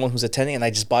like someone who's attending, and I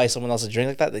just buy someone else a drink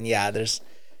like that, then yeah,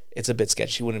 it's a bit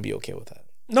sketchy. She wouldn't be okay with that.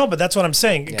 No, but that's what I'm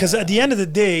saying. Because at the end of the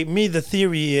day, the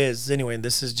theory is, anyway, and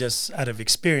this is just out of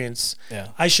experience,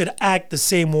 I should act the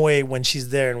same way when she's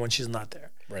there and when she's not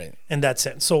there. Right. In that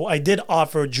sense. So I did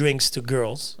offer drinks to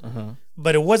girls,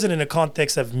 but it wasn't in the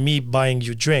context of me buying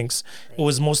you drinks. Right. It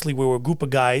was mostly we were a group of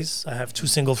guys. I have 2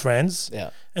 single friends.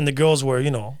 Yeah. And the girls were,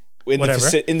 in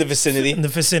the vicinity. In the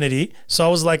vicinity. So I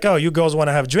was like, oh, you girls want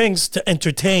to have drinks to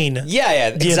entertain. Yeah,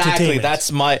 exactly.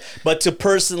 That's but to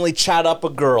personally chat up a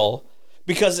girl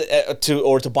because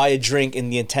to buy a drink in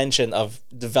the intention of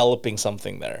developing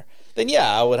something there, then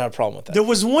yeah, I would have a problem with that. There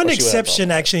was one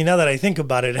exception, actually, now that I think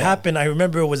about it. It happened, I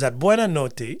remember it was at Buena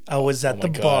Notte. I was at the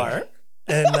bar,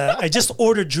 and I just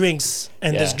ordered drinks,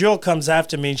 and this girl comes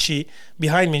after me, and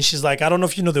behind me, and she's like, I don't know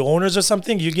if you know the owners or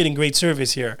something, you're getting great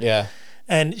service here. Yeah.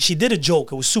 And she did a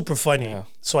joke. It was super funny. Yeah.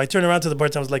 So I turned around to the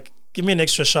bartender, I was like, give me an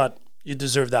extra shot. You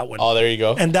deserve that one. Oh, there you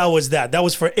go. And that was that. That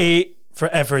was for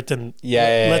effort, and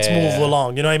let's move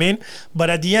along. You know what I mean? But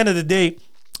at the end of the day,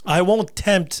 I won't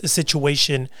tempt a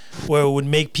situation where it would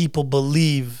make people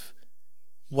believe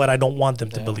what I don't want them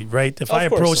to believe, right? If I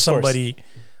approach somebody,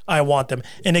 I want them.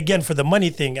 And again, for the money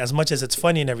thing, as much as it's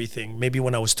funny and everything, maybe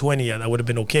when I was 20, that would have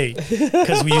been okay.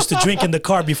 Because we used to drink in the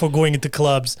car before going into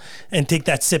clubs and take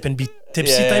that sip and be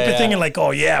tipsy type of thing. And like,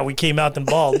 oh yeah, we came out and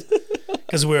balled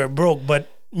because we were broke. But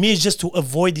me, it's just to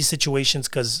avoid these situations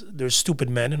because there's stupid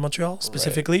men in Montreal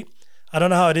specifically. Right. I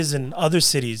don't know how it is in other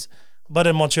cities. But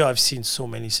in Montreal, I've seen so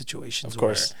many situations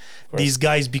where these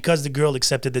guys, because the girl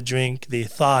accepted the drink, they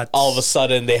thought all of a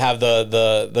sudden they have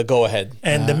the go ahead.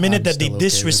 And the minute that they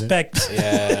disrespect,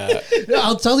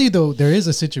 I'll tell you though, there is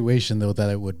a situation though that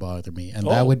it would bother me, and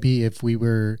that would be if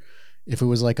it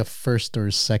was like a first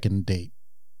or second date.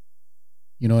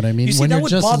 You know what I mean? You see, that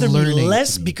would bother me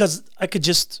less because I could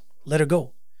just let her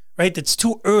go. Right? It's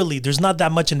too early. There's not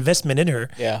that much investment in her.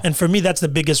 Yeah. And for me, that's the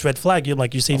biggest red flag. You're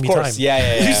like, you saved me time.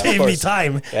 Yeah. You saved me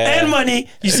time and money.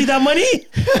 You see that money?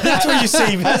 That's where you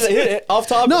save it. Off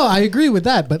top. No, I agree with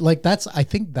that. But like, I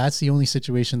think that's the only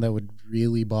situation that would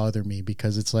really bother me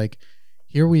because it's like,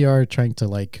 here we are trying to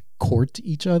like court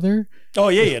each other. Oh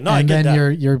yeah. No, I get that.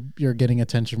 And then you're getting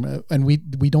attention, and we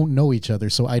don't know each other,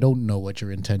 so I don't know what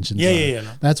your intentions are. Yeah.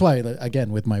 No. That's why,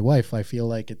 again, with my wife, I feel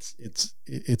like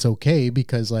it's okay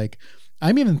because like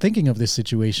I'm even thinking of this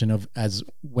situation as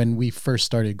when we first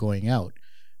started going out,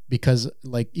 because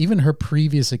like even her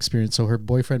previous experience, so her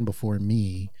boyfriend before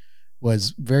me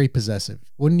was very possessive,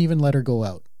 wouldn't even let her go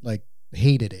out, like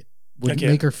hated it, would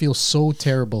make her feel so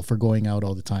terrible for going out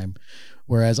all the time.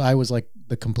 Whereas I was like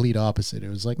the complete opposite. It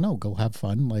was like, no, go have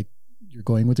fun. Like you're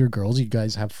going with your girls, you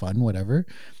guys have fun, whatever.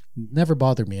 Never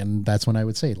bothered me. And that's when I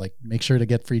would say, like, make sure to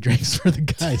get free drinks for the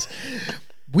guys.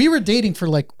 We were dating for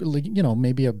like,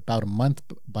 maybe about a month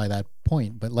by that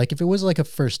point. But like, if it was like a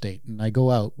first date and I go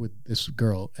out with this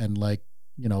girl and like,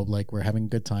 like we're having a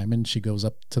good time and she goes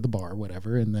up to the bar,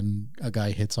 whatever, and then a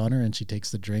guy hits on her and she takes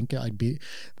the drink, I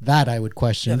would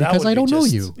question because I don't know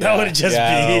you. That would just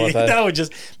be, that would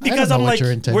just, because I'm like,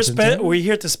 we're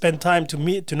here to spend time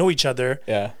to know each other.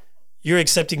 Yeah. You're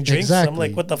accepting drinks. Exactly. I'm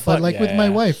like, what the fuck? But like with my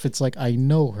wife, it's like, I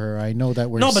know her. I know that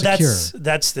we're secure. No, but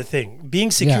that's the thing. Being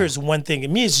secure is one thing.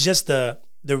 And me, it's just the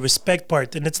respect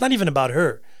part. And it's not even about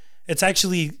her. It's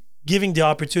actually giving the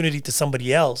opportunity to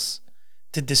somebody else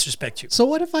to disrespect you. So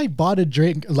what if I bought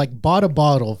a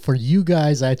bottle for you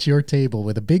guys at your table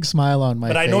with a big smile on my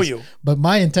face? But I know you. But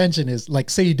my intention is like,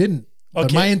 say you didn't. Okay.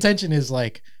 But my intention is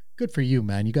like, good for you,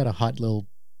 man. You got a hot little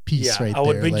piece right there. I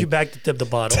would bring you back to tip the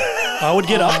bottle. I would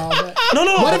get up. No.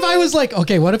 What if I was like,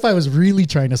 okay, what if I was really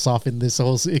trying to soften this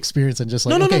whole experience and just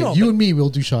like, you and me, we'll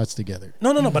do shots together.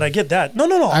 No, but I get that.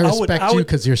 No. I respect you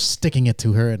because you're sticking it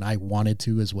to her and I wanted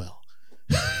to as well.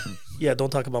 Yeah,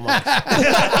 don't talk about my wife.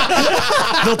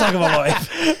 Don't talk about my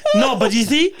wife. No, but you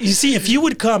see, if you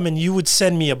would come and you would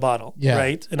send me a bottle,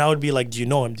 right? And I would be like, do you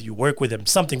know him? Do you work with him?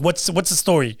 Something. What's the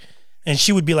story? And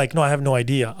she would be like, no, I have no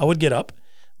idea. I would get up,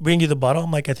 bring you the bottle.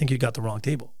 I'm like, I think you got the wrong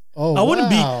table. Oh, I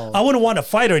wouldn't want to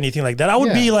fight or anything like that. I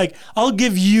would be like, I'll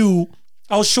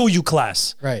show you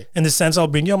class. Right. In the sense, I'll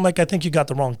bring you. I'm like, I think you got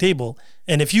the wrong table.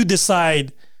 And if you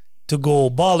decide to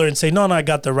go baller and say, no, I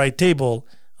got the right table,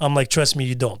 I'm like, trust me,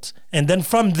 you don't. And then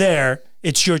from there,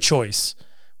 it's your choice.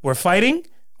 We're fighting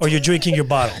or you're drinking your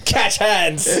bottle. Catch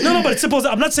hands. No, but it's supposed.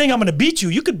 I'm not saying I'm gonna beat you.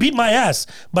 You could beat my ass,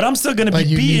 but I'm still gonna But be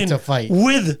you need beaten to fight.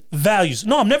 with values.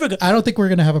 No, I'm never gonna. I don't think we're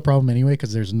gonna have a problem anyway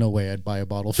because there's no way I'd buy a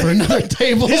bottle for another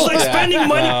table. He's like spending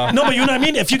money. No, but you know what I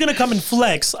mean? If you're gonna come and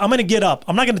flex, I'm gonna get up.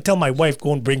 I'm not gonna tell my wife,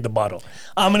 go and bring the bottle.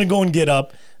 I'm gonna go and get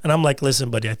up. And I'm like,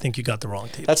 listen, buddy, I think you got the wrong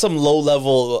table. That's some low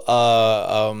level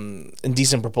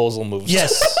indecent proposal moves.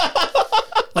 Yes.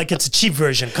 Like it's a cheap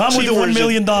version. Come with Cheap the $1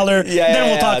 million, then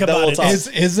we'll talk then about we'll it. talk.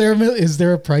 Is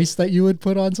there a price that you would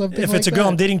put on something? If like it's a girl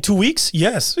I'm that? dating 2 weeks,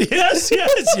 yes.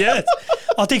 Yes.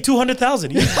 I'll take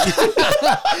 200,000.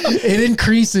 It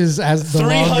increases as the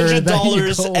longer that you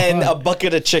 $300 go and on. a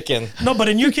bucket of chicken. No, but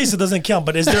in your case, it doesn't count.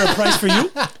 But is there a price for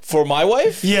you? For my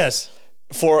wife? Yes.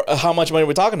 For how much money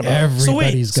we're talking about?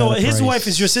 Everybody's So got a his price. wife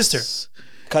is your sister.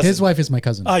 Cousin. His wife is my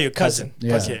cousin. Oh, your cousin.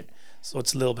 Yeah. Okay. So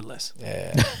it's a little bit less.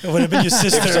 Yeah. It would have been your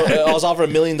sister. So I was offered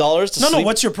 $1 million to No, sleep.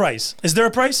 what's your price? Is there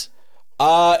a price?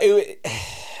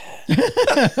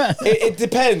 It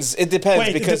depends. It depends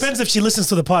Wait, because it depends if she listens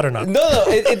to the pod or not. no.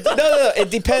 It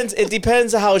depends. It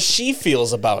depends how she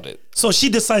feels about it. So she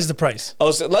decides the price.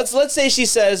 Oh, so let's say she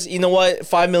says, you know what,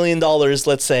 $5 million.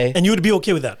 Let's say And you would be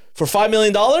okay with that? for $5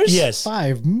 million. Yes.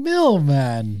 $5 million,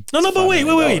 man. No, but wait.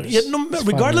 $5 Yeah, no,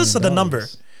 regardless of the $5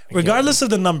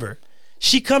 million. number,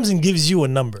 she comes and gives you a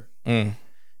number.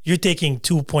 You're taking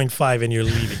 2.5 and you're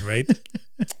leaving, right?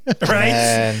 Right?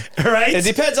 Man. Right? It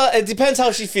depends. It depends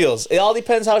how she feels. It all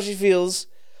depends how she feels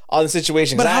on the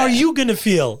situation. But how are you gonna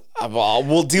feel? Well,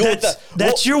 we'll deal with that.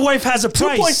 That's your wife has a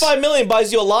price. 2.5 million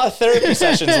buys you a lot of therapy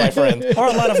sessions, my friend. Or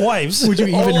a lot of wives. Would you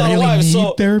even Hold on, really wives, need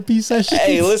so- therapy sessions?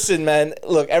 Hey, listen, man.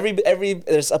 Look, every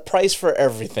there's a price for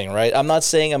everything, right? I'm not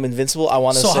saying I'm invincible. I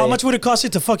want to So say how much would it cost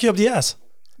you to fuck you up the ass?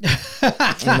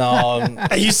 No,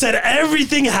 And you said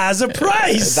everything has a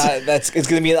price. it's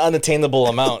gonna be an unattainable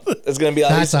amount. It's gonna be at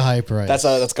That's least- a high price.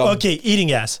 that's going. Okay,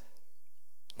 eating ass.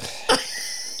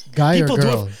 Guy People or do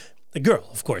girl? it. A girl,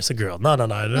 of course, a girl. No, Oh,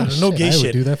 no gay I shit.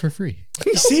 would do that for free.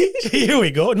 See, here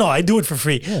we go. No, I do it for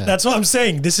free. Yeah. That's what I'm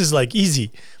saying. This is like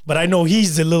easy, but I know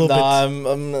he's a little No, bit I'm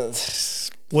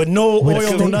with no oil,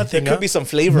 could no be- nothing. there could be some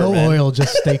flavor, No man. oil,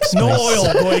 just steak spice. no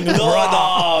oil going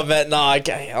raw. No, man, no, I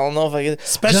don't know if I can.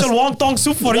 Special Just- wonton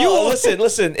soup for No, you.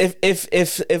 listen.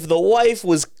 If the wife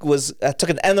was took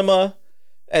an enema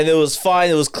and it was fine,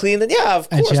 it was clean, then yeah, of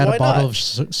And course, she had why a bottle not? of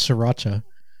sriracha.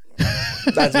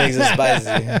 That makes it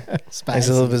spicy. Makes it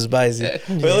a little bit spicy.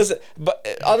 But listen,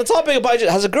 but on the topic of budget,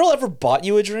 has a girl ever bought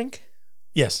you a drink?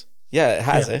 Yes, Yeah, it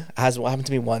has. Yeah. It has happened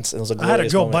to me once, and it was a I had a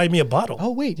glorious girl moment. buy me a bottle,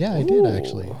 Oh wait, yeah, I did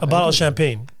actually. a bottle of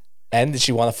champagne. And did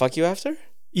she want to fuck you after?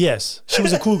 Yes, she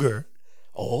was a cougar.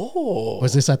 Oh,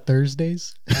 Was this at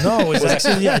Thursdays? No, it was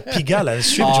actually at Pigala, a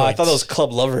strip joint. I thought it was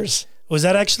club lovers. Was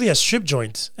that actually a strip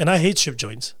joint? And I hate strip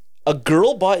joints. A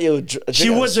girl bought you a drink.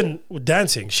 She wasn't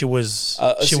dancing. She was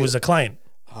she was a client.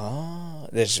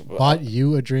 Bought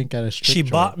you a drink at a strip She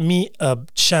joint. bought me a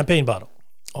champagne bottle.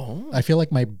 I feel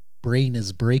like my brain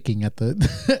is breaking at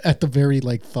the at the very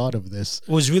like thought of this.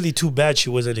 It was really too bad she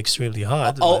wasn't extremely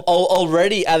hot. but-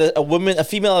 Already at a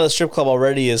female at a strip club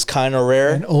already is kind of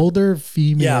rare. An older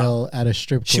female at a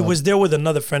strip club. She was there with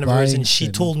another friend of hers, and Buying she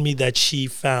shit. told me that she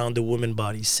found the woman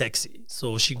body sexy.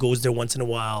 So she goes there once in a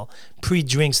while,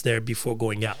 pre-drinks there before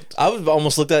going out. I would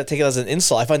almost take it as an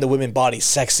insult. I find the women body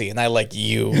sexy, and I like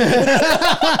you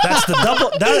That's the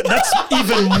double. That's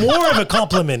even more of a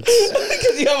compliment.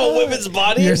 because you have a women's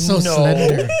body. You're so No.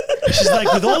 slender. She's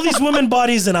like, with all these women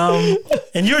bodies,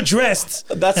 and you're dressed,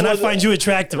 That's and I what- find you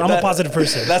attractive. I'm a positive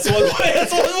person. That's one way.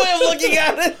 That's one way of looking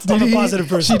at it. I'm a Did he- positive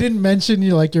person. She didn't mention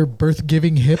you like your birth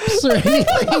giving hips or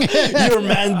anything. Your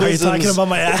man Are you bosoms. talking about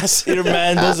my ass? Your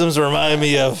man bosoms remind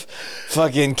me of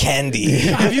fucking candy.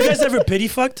 Have you guys ever pity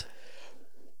fucked?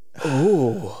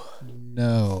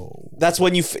 No. That's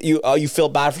when you feel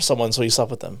bad for someone, so you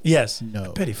slept with them. Yes.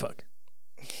 No. Pity fuck.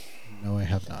 No, I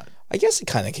have not. I guess it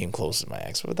kind of came close to my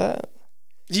ex with that.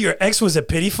 Your ex was a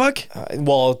pity fuck?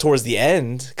 Well, towards the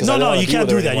end. 'cause I No, don't wanna you be can't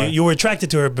with her do that. anymore. You were attracted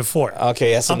to her before.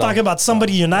 Okay, yes. I'm talking about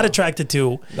somebody you're not attracted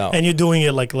to, No. and you're doing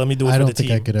it like, let me do it I for don't the think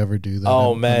team. I could ever do that.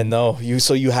 Oh man, no.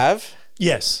 So you have?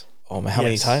 Yes. Oh man, how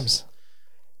many Yes. times?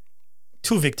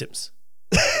 2 victims.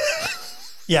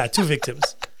 Yeah, 2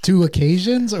 victims. 2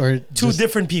 occasions or 2 just-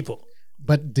 different people.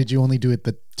 But did you only do it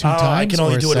the 2 times? I can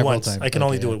only or do it several once. times? I can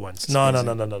only Okay, do it once. No.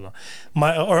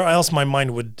 Or else my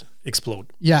mind would explode.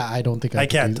 Yeah, I don't think I, I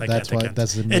could can't, do- I That's can't, I why. can't.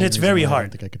 That's the And main it's reason very why I hard.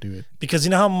 don't think I could do it. Because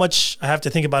you know how much I have to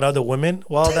think about other women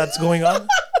while that's going on?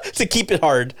 To keep it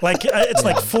hard. Like, it's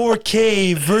like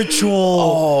 4K virtual.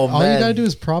 Oh All man. you gotta do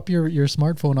is prop your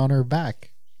smartphone on her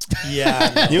back.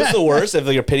 Yeah. no. You know what's the worst? If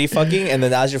you're pity fucking, and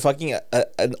then as you're fucking,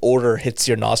 an odor hits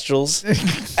your nostrils, and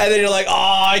then you're like,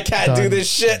 "Oh, I can't do Done. this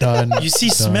shit." Done. You see,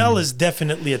 Done. smell is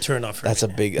definitely a turn off for That's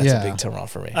me. a big. That's Yeah. a big turn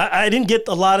off for me. I didn't get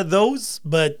a lot of those,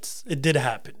 but it did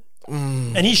happen.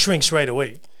 And he shrinks right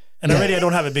away. And already I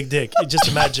don't have a big dick. Just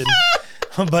imagine.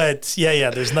 But yeah,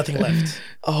 there's nothing left.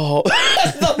 Oh,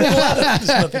 There's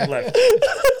nothing left.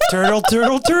 Turtle.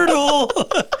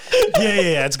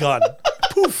 yeah, it's gone.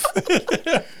 Poof.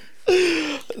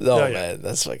 no, yeah. man,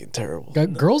 that's fucking terrible.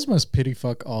 Girls must pity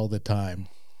fuck all the time.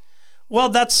 Well,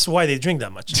 that's why they drink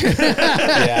that much.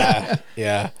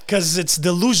 Yeah. Because it's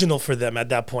delusional for them at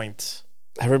that point.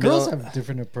 Ever been Girls on, have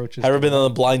different approaches. ever been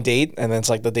on a blind date, and then it's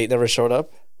like the date never showed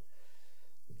up?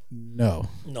 No.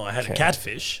 No, I had a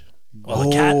catfish. Well,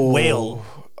 a cat whale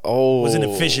Oh, wasn't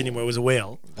a fish anymore. It was a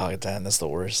whale. Oh, damn, that's the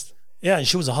worst. Yeah, and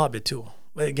she was a hobbit too.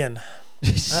 But again,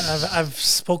 I've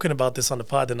spoken about this on the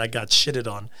pod and I got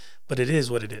shitted on. But it is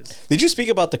what it is. Did you speak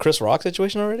about the Chris Rock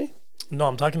situation already? No,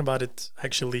 I'm talking about it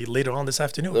actually later on this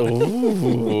afternoon.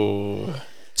 Ooh.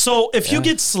 So if you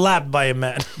get slapped by a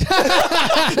man, Does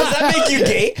that make you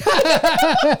gay?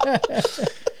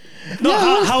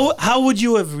 no, how would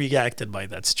you have reacted by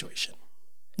that situation,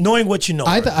 knowing what you know?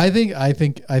 I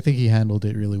think he handled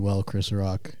it really well, Chris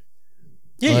Rock.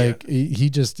 yeah, Like he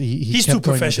just He's kept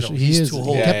too going with the professional. He He's is. too He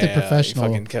whole. kept it professional.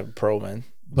 He fucking kept pro, man.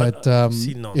 But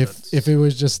see, no, if that's- it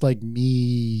was just like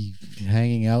me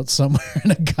hanging out somewhere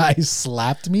and a guy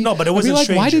slapped me, No, but it I'd be wasn't like,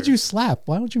 why stranger. did you slap?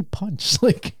 Why don't you punch?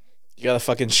 Like, You gotta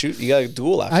fucking shoot. You gotta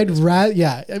duel after. I'd this. rather,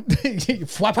 yeah,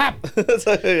 flap, flap. That's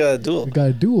how you gotta duel. We got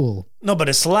a duel. no, but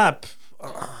a slap,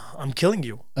 I'm killing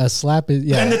you. A slap is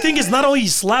yeah. And the thing is, not only he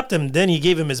slapped him, then he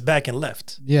gave him his back and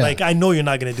left. Yeah. Like, I know you're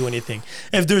not going to do anything.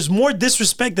 If there's more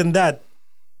disrespect than that,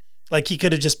 like, he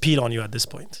could have just peed on you at this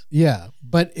point. Yeah,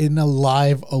 but in a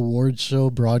live award show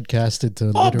broadcasted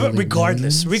to Oh, literally but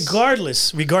regardless,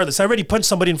 millions. regardless, I already punched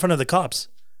somebody in front of the cops.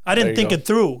 I didn't you think go. it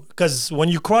through because when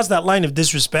you cross that line of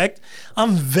disrespect,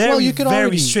 I'm very, you could very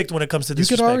already- strict when it comes to You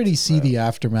disrespect. could already see the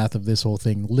aftermath of this whole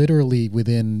thing. Literally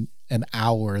within an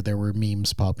hour, there were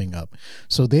memes popping up.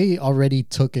 So they already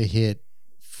took a hit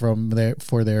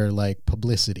for their like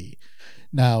publicity.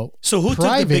 Now, So who took the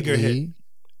privately, bigger hit?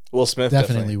 Will Smith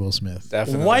Definitely Will Smith.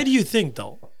 Definitely. Why do you think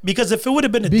though? Because if it would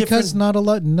have been a Because different,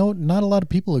 not a lot of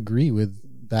people agree with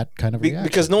that kind of reaction.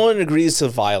 Because no one agrees to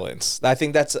violence. I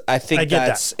think I get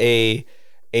that's a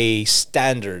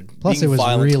standard. Plus, being it was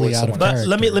violent really towards out of someone. but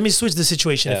character. let me switch the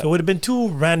situation. If Yeah. it would have been two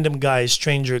random guys,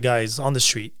 stranger guys on the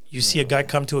street, you see a guy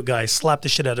come to a guy, slap the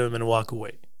shit out of him, and walk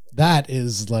away. That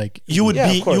is like You would Yeah,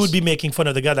 of be course. making fun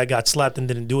of the guy that got slapped and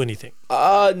didn't do anything.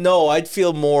 No, I'd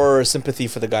feel more sympathy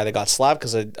for the guy that got slapped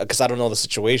because I don't know the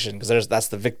situation because that's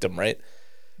the victim, right?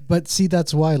 But see,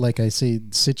 that's why, like I say,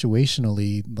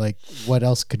 situationally, like what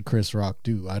else could Chris Rock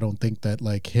do? I don't think that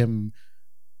like him,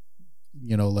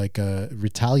 like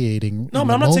retaliating. No, in but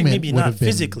the I'm not saying moment maybe would not have been-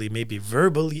 physically, maybe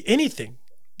verbally, anything.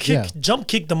 Jump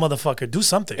kick the motherfucker, do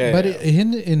something. Yeah. But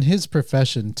in his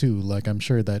profession too, like I'm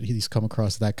sure that he's come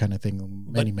across that kind of thing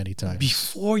many times.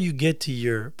 Before you get to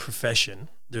your profession,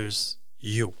 there's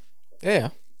you, Yeah.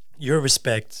 your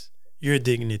respect, your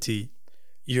dignity,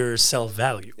 your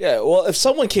self-value. Yeah. Well, if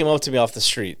someone came up to me off the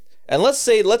street, and let's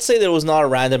say there was not a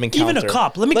random encounter. Even a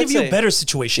cop. Let me Let's give you a say- better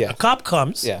situation. Yeah. A cop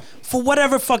comes, Yeah. for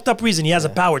whatever fucked up reason, he has a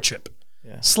power trip,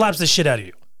 slaps the shit out of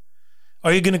you.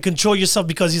 Are you going to control yourself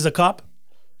because he's a cop?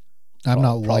 I'm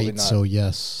not probably white, not. so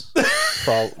yes.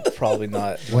 Probably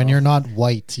not. When you're not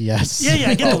white, yes. Yeah,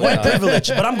 I get the Probably white not. privilege,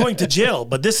 but I'm going to jail.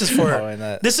 But this is Probably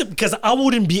not. this is because I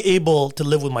wouldn't be able to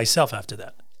live with myself after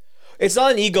that. It's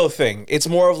not an ego thing. It's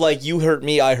more of like you hurt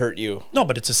me, I hurt you. No,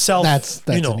 but it's a self. That's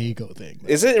you know, an ego thing.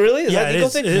 Is it really? Is Yeah, that an it ego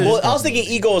is. thing? It is Well, I was thinking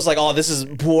ego is like, oh, this is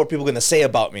what are people gonna say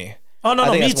about me. Oh no, I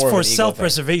no, think me that's it's more of for an ego thing.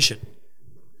 self-preservation.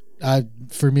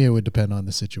 For me, it would depend on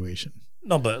the situation.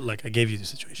 No, but like I gave you the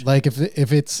situation. Like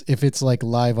if it's like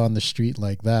live on the street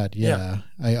like that, yeah.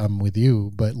 I'm with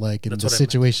you. But like in That's the what I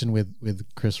meant. situation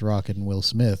with Chris Rock and Will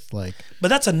Smith, like But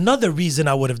that's another reason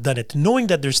I would have done it, knowing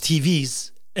that there's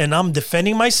TVs and I'm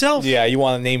defending myself. Yeah, you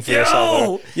want a name for yourself.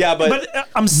 Yo! Or, yeah, but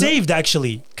I'm saved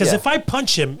actually because Yeah. if I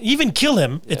punch him, even kill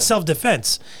him, it's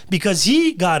self-defense because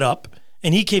he got up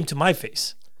and he came to my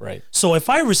face. right, So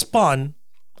if I respond,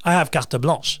 I have carte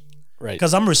blanche right.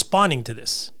 because I'm responding to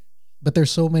this. but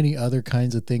there's so many other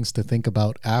kinds of things to think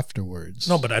about afterwards.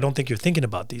 No, but I don't think you're thinking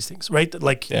about these things, right?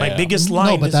 Like my Yeah. biggest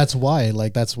line No, but is, that's why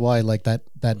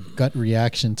that gut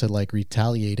reaction to like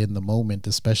retaliate in the moment,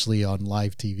 especially on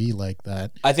live TV like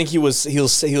that. I think he was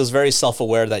very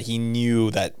self-aware that he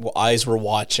knew that eyes were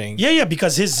watching. yeah,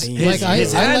 because his Like, I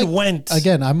hand like-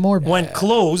 Again, I'm more went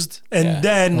closed, and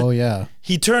then Oh yeah.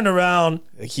 he turned around,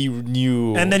 He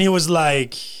knew. and then he was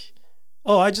like,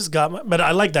 "Oh, I just got my." But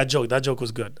I like that joke. That joke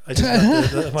was good. I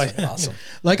just got my, awesome.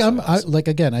 Like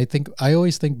again, I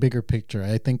always think bigger picture.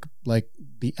 I think like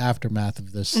the aftermath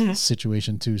of this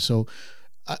situation too. So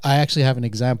I actually have an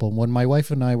example. When my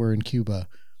wife and I were in Cuba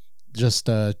just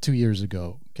 2 years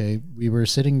ago, okay, we were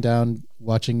sitting down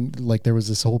watching, like there was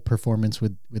this whole performance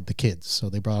with the kids. So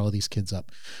they brought all these kids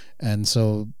up. And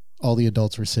so all the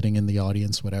adults were sitting in the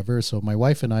audience, whatever. So my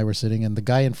wife and I were sitting, and the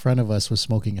guy in front of us was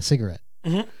smoking a cigarette.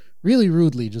 Really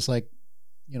rudely, just like,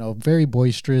 very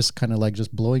boisterous, kind of like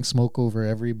just blowing smoke over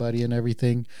everybody and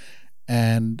everything.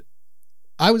 And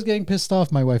I was getting pissed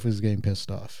off. My wife was getting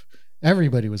pissed off.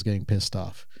 Everybody was getting pissed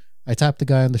off. I tapped the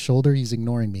guy on the shoulder. He's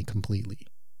ignoring me completely.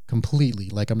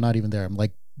 Like I'm not even there. I'm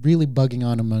like really bugging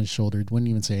on him on his shoulder. Wouldn't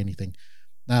even say anything.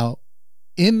 Now,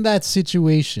 in that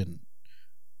situation,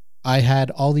 I had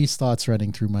all these thoughts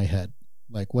running through my head.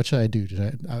 Like, what should I do?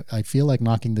 I feel like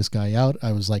knocking this guy out.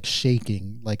 I was like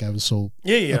shaking. Like I was so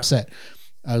upset.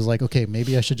 I was like, okay,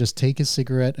 maybe I should just take his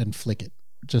cigarette and flick it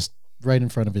just right in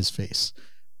front of his face.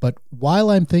 But while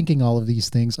I'm thinking all of these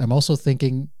things, I'm also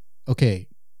thinking, okay,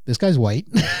 this guy's white.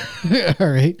 All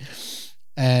right.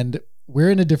 And we're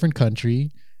in a different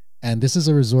country. And this is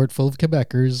a resort full of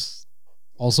Quebecers,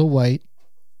 also white.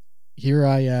 Here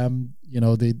I am,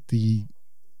 the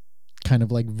kind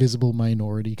of like visible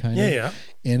minority kind of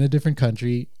in a different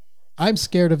country. I'm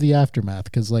scared of the aftermath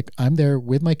because like I'm there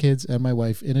with my kids and my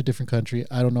wife in a different country.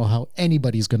 I don't know how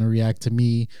anybody's going to react to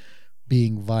me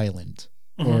being violent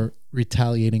or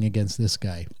retaliating against this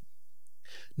guy.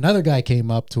 Another guy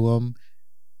came up to him,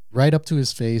 right up to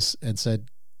his face, and said,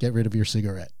 "Get rid of your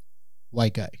cigarette."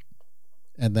 White guy.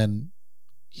 And then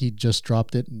he just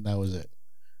dropped it, and that was it.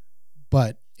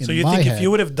 But so you think if you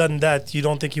would have done that, you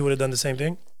don't think you would have done the same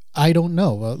thing? I don't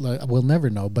know. We'll never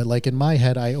know. But like in my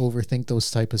head, I overthink those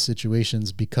type of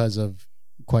situations because of,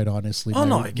 quite honestly,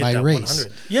 I get my that race.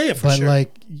 100. Yeah, for but sure.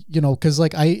 like, because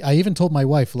like I even told my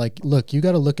wife, like, look, you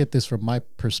got to look at this from my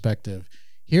perspective.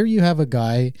 Here you have a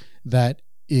guy that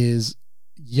is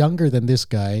younger than this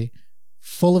guy,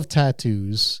 full of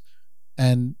tattoos,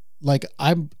 and like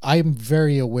I'm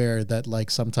very aware that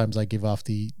like sometimes I give off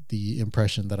the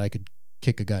impression that I could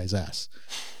kick a guy's ass.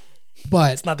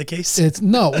 But it's not the case. It's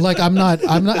no, like I'm not,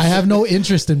 I have no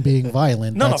interest in being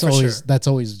violent. That's That's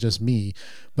always just me.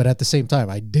 But at the same time,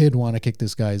 I did want to kick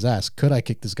this guy's ass. Could I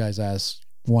kick this guy's ass?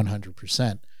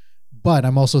 100%. But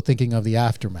I'm also thinking of the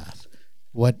aftermath.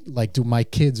 What, like, do my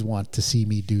kids want to see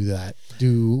me do that?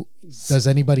 Will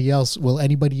anybody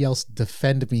else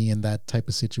defend me in that type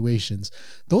of situations?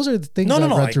 Those are the things that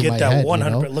run I through get my that head.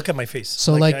 100%. Look at my face.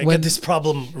 So I get this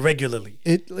problem regularly.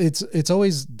 It's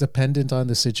always dependent on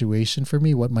the situation for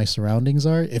me, what my surroundings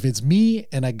are. If it's me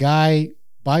and a guy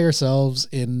by ourselves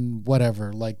in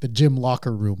whatever, like the gym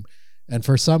locker room, and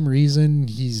for some reason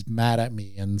he's mad at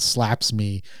me and slaps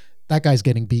me, that guy's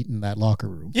getting beaten in that locker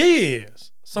room. Yeah.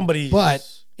 Somebody. But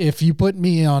if you put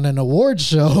me on an award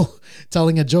show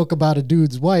telling a joke about a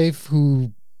dude's wife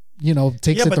who,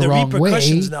 takes it the wrong way.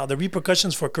 The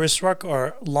repercussions for Chris Rock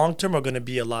are long term are going to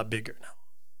be a lot bigger now.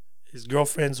 His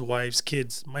girlfriend's, wives,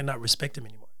 kids might not respect him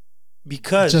anymore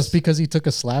because he took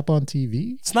a slap on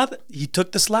TV. It's not that he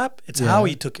took the slap; it's how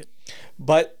he took it.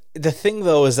 But the thing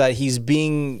though is that he's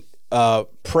being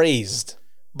praised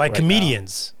by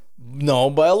comedians. No,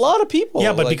 by a lot of people.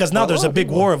 Yeah, but because now there's a big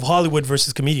war of Hollywood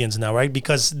versus comedians now, right?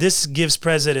 Because this gives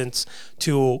precedence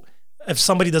to, if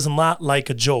somebody doesn't like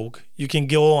a joke, you can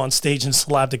go on stage and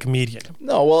slap the comedian.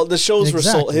 No, well, the shows were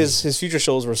sold. His future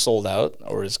shows were sold out,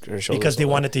 or his shows because they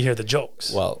wanted to hear the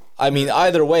jokes. Well, I mean,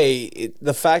 either way,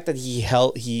 the fact that he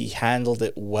handled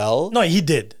it well. No, he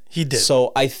did.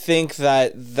 So I think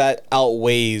that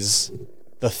outweighs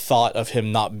the thought of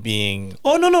him not being.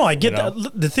 Oh no, I get that.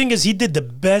 The thing is, he did the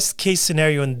best case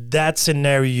scenario in that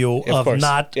scenario of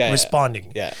not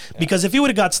responding. Yeah. Because if he would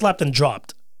have got slapped and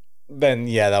dropped, then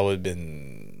that would have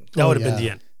been. That would have been the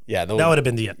end. Yeah, that would have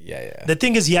been the end. Yeah. The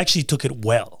thing is, he actually took it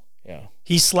well. Yeah.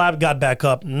 He slapped, got back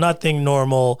up, nothing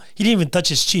normal. He didn't even touch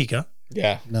his cheek, huh?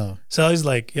 Yeah. No. So he's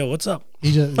like, "Yo, what's up?"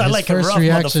 I like a rough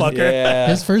motherfucker. Yeah.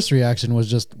 His first reaction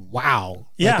was just, "Wow."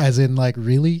 Yeah. Like, as in, like,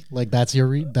 really? Like, that's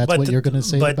what you're going to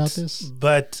say about this?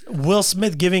 But Will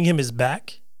Smith giving him his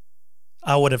back,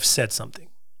 I would have said something.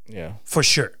 Yeah. for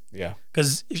sure. Yeah.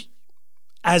 Because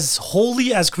as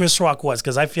holy as Chris Rock was,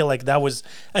 because I feel like that was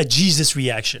a Jesus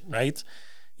reaction, right?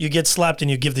 You get slapped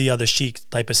and you give the other cheek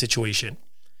type of situation.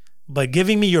 But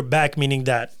giving me your back, meaning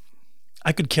that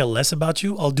I could care less about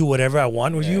you. I'll do whatever I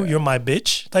want with you. You're my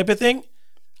bitch type of thing.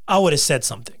 I would have said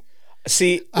something.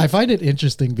 See, I find it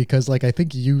interesting because, like, I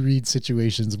think you read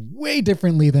situations way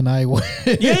differently than I would.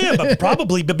 Yeah, but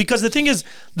probably. But because the thing is,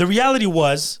 the reality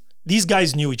was these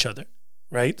guys knew each other,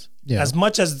 right? Yeah. As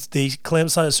much as they claim,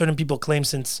 certain people claim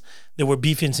since they were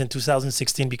beefing since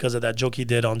 2016 because of that joke he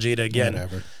did on Jada again.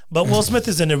 Whatever. But Will Smith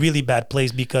is in a really bad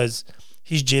place because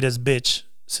he's Jada's bitch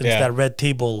since Yeah. that Red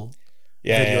Table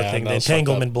video thing, the that was fucked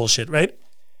entanglement bullshit, right?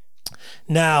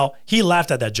 Now, he laughed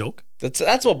at that joke.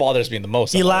 That's what bothers me the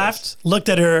most. He laughed, looked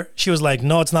at her. She was like,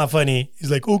 no, it's not funny.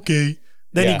 He's like, okay.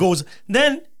 Then Yeah. he goes,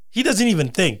 then he doesn't even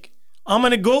think. I'm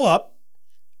going to go up,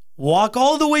 walk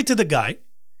all the way to the guy.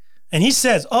 And he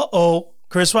says, uh-oh.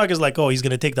 Chris Rock is like, oh, he's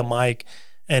going to take the mic.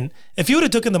 And if he would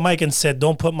have taken the mic and said,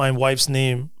 don't put my wife's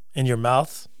name in your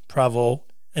mouth, bravo,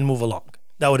 and move along.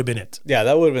 That would have been it. Yeah,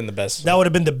 that would have been the best. That would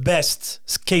have been the best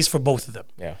case for both of them.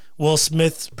 Yeah. Will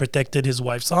Smith protected his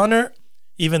wife's honor,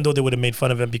 even though they would have made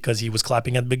fun of him because he was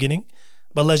clapping at the beginning.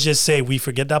 But let's just say we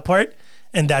forget that part,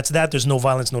 and that's that. There's no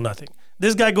violence, no nothing.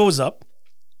 This guy goes up,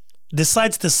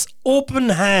 decides to open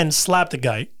hand slap the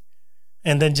guy,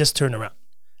 and then just turn around.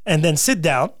 And then sit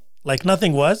down like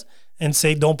nothing was and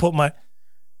say, don't put my...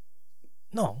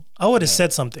 No, I would have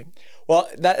said something. Well,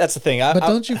 that's the thing. But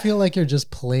don't you feel like you're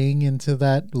just playing into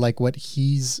that, like what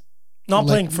he's... No, I'm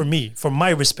Like- playing for me, for my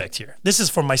respect here. This is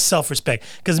for my self-respect.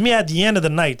 Because me, at the end of the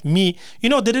night, me,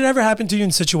 did it ever happen to you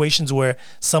in situations where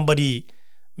somebody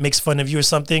makes fun of you or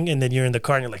something, and then you're in the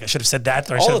car and you're like, I should have said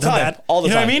that, or I should all have the done time. that? All the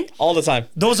you know time. what I mean? All the time.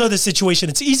 Those are the situations.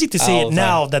 It's easy to say All it the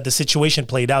now time. that the situation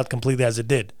played out completely as it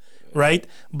did, right?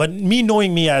 But me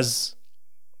knowing me as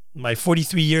my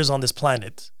 43 years on this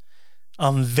planet,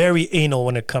 I'm very anal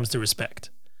when it comes to respect.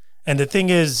 And the thing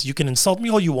is, you can insult me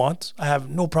all you want. I have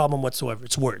no problem whatsoever.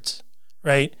 It's words,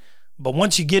 right? But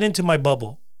once you get into my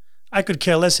bubble, I could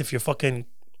care less if you're fucking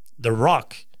The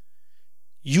Rock.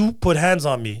 You put hands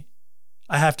on me,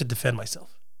 I have to defend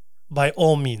myself by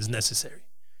all means necessary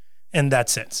in that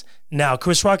sense. Now,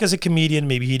 Chris Rock as a comedian,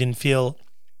 maybe he didn't feel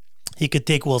he could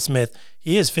take Will Smith.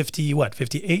 He is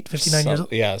 58, 59 years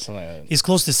old? Yeah, something like that. He's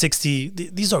close to 60.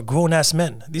 These are grown-ass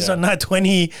men. These are not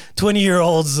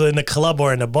 20-year-olds in a club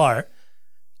or in a bar.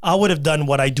 I would have done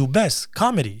what I do best,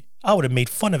 comedy. I would have made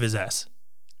fun of his ass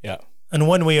Yeah. in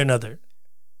one way or another.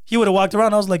 He would have walked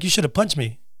around. I was like, you should have punched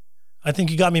me. I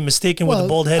think you got me mistaken with the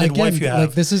bald-headed again, wife you have.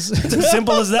 Like, this is... It's as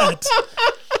simple as that.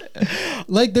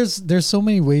 like, there's so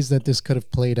many ways that this could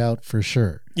have played out for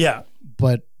sure. Yeah.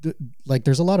 But like,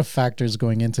 there's a lot of factors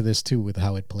going into this too with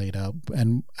how it played out.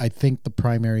 And I think the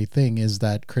primary thing is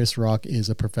that Chris Rock is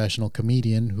a professional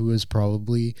comedian who has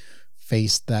probably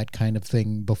faced that kind of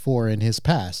thing before in his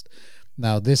past.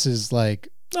 Now, this is like,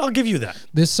 I'll give you that.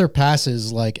 this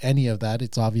surpasses like any of that.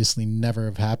 It's obviously never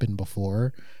have happened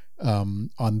before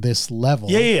on this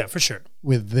level. Yeah, for sure.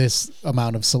 With this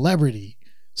amount of celebrity.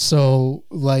 So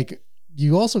like,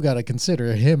 you also got to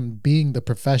consider him being the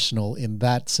professional in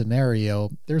that scenario.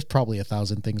 There's probably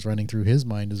 1,000 things running through his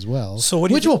mind as well. So what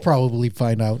do you which we'll probably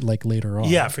find out like later on.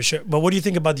 Yeah, for sure. But what do you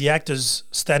think about the actors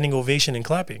standing ovation and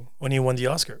clapping when he won the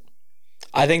Oscar?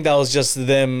 I think that was just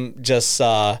them just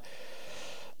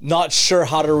not sure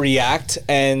how to react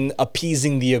and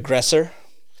appeasing the aggressor.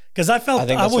 Because I think was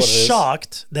that's what it is.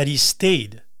 shocked that he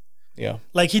stayed. Yeah.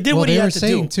 Like he did Well, what he they were had to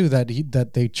saying do. too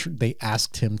that they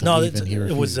asked him to No, leave and he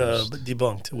it was refused.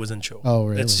 debunked. It wasn't true. Oh,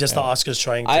 really? It's just the Oscars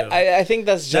trying to. I think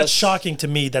that's just that's shocking to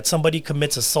me that somebody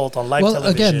commits assault on live Well,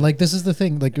 television. again, like this is the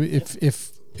thing. Like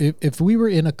if we were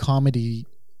in a comedy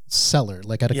cellar,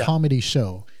 like at a Yeah. comedy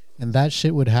show, and that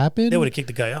shit would happen, they would have kicked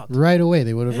the guy out. right away.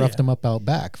 They would have roughed him up out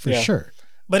back for Yeah. sure.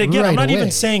 But again, I'm right not even away.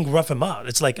 saying rough him out.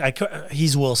 It's like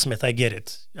he's Will Smith. I get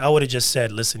it. I would have just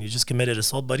said, "Listen, you just committed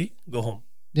assault, buddy. Go home."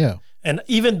 Yeah, And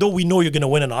even though we know you're going to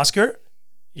win an Oscar,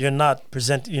 you're not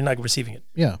receiving it.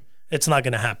 yeah. It's not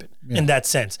going to happen in that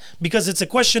sense because it's a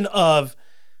question of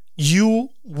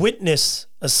you witness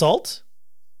assault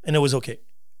and it was okay,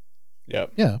 Yeah.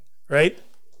 Yeah. right?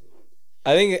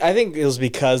 I think it was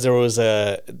because there was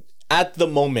at the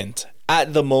moment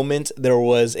there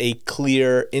was a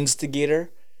clear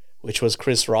instigator, which was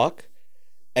Chris Rock.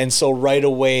 And so right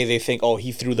away they think, oh,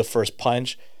 he threw the first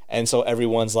punch. And so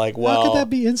everyone's like, well, How could that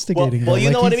be instigating? well, though? you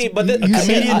Like, know what I he's- mean? But the- you a said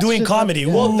comedian that doing shit comedy.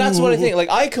 up- well, that's what I Ooh. think. Like,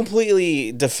 I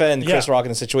completely defend Chris Yeah. Rock in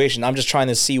the situation. I'm just trying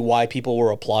to see why people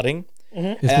were applauding.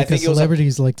 It's And I think because it was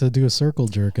celebrities like to do a circle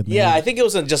jerk. And Yeah, then- I think it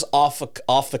was a just off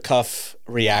the cuff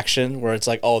reaction where it's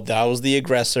like, oh, that was the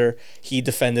aggressor. He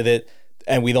defended it,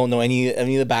 and we don't know any of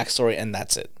the backstory, and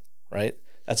that's it, right?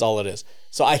 That's all it is.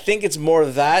 So I think it's more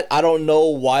that. I don't know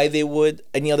why they would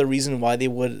any other reason why they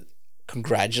would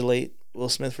congratulate Will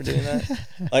Smith for doing that.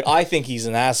 Like I think he's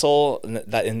an asshole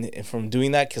from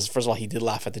doing that because first of all he did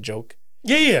laugh at the joke,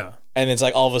 Yeah. and it's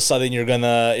like all of a sudden you're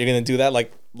gonna do that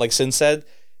like Sin said.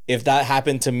 If that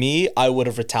happened to me, I would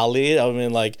have retaliated. I would have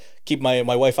been like, keep my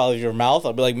wife out of your mouth.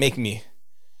 I'd be like, make me.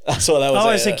 That's what I was I saying.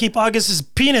 always say keep August's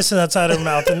penis outside her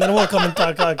mouth, and then we'll come and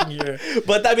talk in your.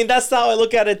 But I mean, that's how I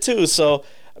look at it too. So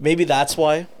maybe that's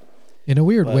why. in a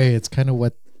weird way, it's kind of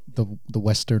what the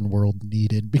Western world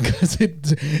needed because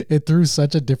it threw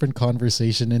such a different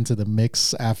conversation into the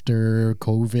mix after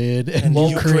COVID and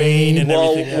Ukraine and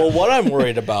Well, everything, yeah. well, what I'm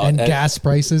worried about and gas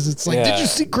prices. It's like, did Yeah. you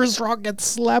see Chris Rock get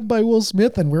slapped by Will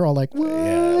Smith? And we're all like, what?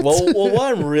 Yeah. Well, what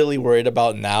I'm really worried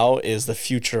about now is the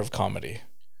future of comedy.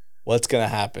 What's gonna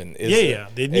happen? Yeah.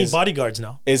 They need bodyguards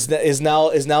now. Is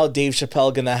now Dave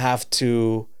Chappelle gonna have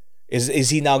to? Is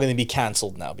he now going to be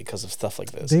canceled now because of stuff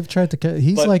like this? They've tried to.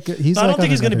 He's But- like he's. I like don't think on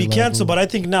he's going to be another canceled, but level. I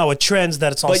think now it trends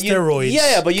that it's on But you- steroids.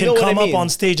 yeah, but you can know what come I mean. up on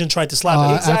stage and try to slap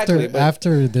him. Exactly, but-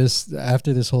 after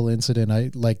this whole incident,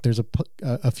 I like there's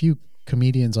a few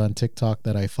comedians on TikTok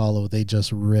that I follow. They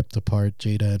just ripped apart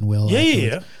Jada and Will. Yeah,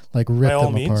 afterwards. Like By ripped all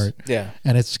them means. apart. Yeah.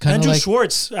 And it's kind of Andrew like,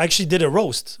 Schwartz actually did a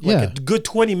roast, like Yeah. a good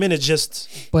 20 minutes. Just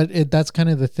but that's kind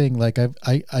of the thing. Like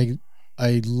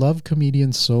I love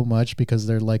comedians so much because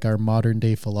they're like our modern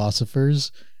day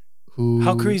philosophers. Who?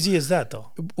 how crazy is that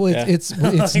though? Well, Yeah. it's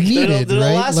They're, needed, the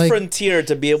right? last frontier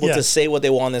to be able Yeah. to say what they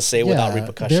want to say without yeah,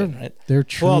 repercussion, they're, right? They're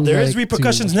true. Well, there is like,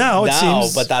 repercussions to- now. It Now,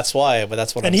 seems, but that's why. But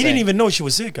that's what and I'm he saying. didn't even know she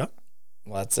was sick, huh?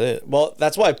 Well, that's it. Well,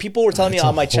 that's why people were telling me That's a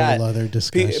on my whole chat. other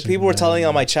discussion, People were telling me man.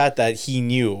 on my chat that he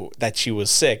knew that she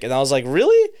was sick, and I was like,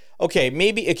 really? Okay,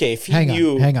 maybe. Okay, if he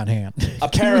knew, Hang on.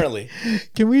 apparently.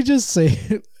 Can we just say,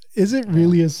 is it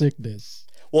really a sickness?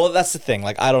 Well, that's the thing.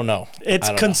 Like, I don't know. It's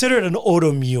I don't know. considered an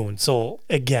autoimmune. So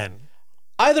again,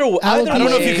 Either I I don't know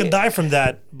if way- you can die from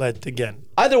that, but again,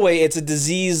 Either way, it's a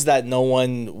disease that no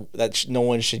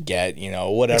one should get. You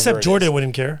know, whatever. except it Jordan is.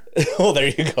 wouldn't care. Oh, there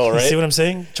you go. Right. See what I'm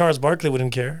saying? Charles Barkley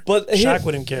wouldn't care. But Shaq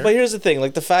wouldn't care. But here's the thing: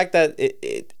 like the fact that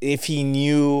if he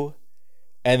knew,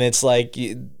 and it's like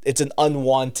it's an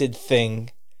unwanted thing,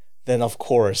 then of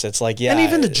course it's like yeah. And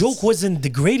even the it's- joke wasn't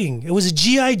degrading. It was a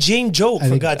G.I. Jane joke, for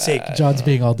think- God's sake. John's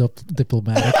being all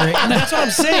diplomatic right now. That's what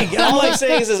I'm saying. And I'm All I'm like,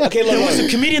 saying is this. Okay, look. there was a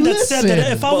look. comedian that said that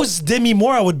Listen. if I was Demi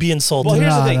Moore, I would be insulted. Well,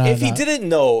 here's the Nah, thing: nah, if he nah. didn't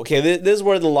know, okay, this is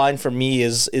where the line for me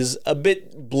is a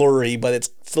bit blurry, but it's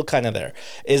still kind of there.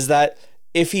 Is that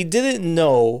if he didn't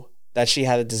know that she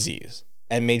had a disease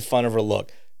and made fun of her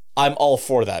look, I'm all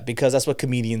for that because that's what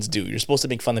comedians do. You're supposed to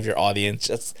make fun of your audience.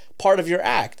 That's part of your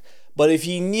act. But if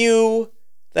he knew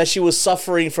that she was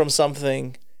suffering from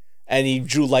something and he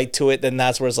drew light to it, then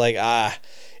that's where it's like,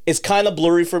 it's kind of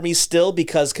blurry for me still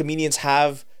because comedians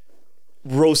have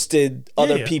roasted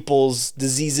other yeah. people's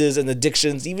diseases and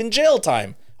addictions, even jail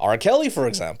time. R. Kelly, for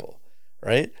example,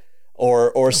 right?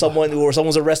 Or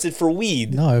someone's arrested for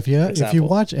weed. No, if you example.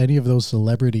 watch any of those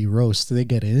celebrity roasts, they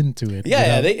get into it.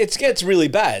 Yeah, without- it gets really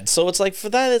bad. So it's like for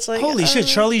that, it's like Holy shit,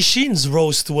 Charlie Sheen's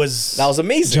roast was that was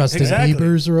amazing. Justin Exactly.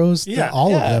 Bieber's roast, Yeah.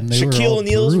 all of them. They were Shaquille all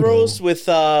O'Neal's brutal. roast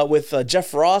with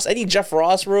Jeff Ross. Any Jeff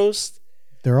Ross roast.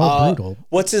 They're all brutal.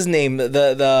 What's his name?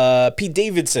 The Pete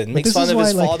Davidson makes this fun is of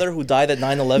his why, like- father who died at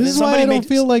 9/11. This is why Somebody I don't made-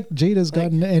 feel like Jada's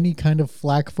gotten any kind of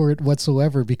flack for it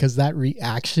whatsoever because that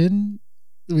reaction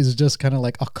was just kind of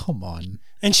like, oh, come on.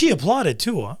 and she applauded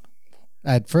too, huh?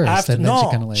 At first, After and then no, she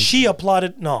kind of like, she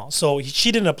applauded. No, so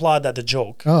she didn't applaud at the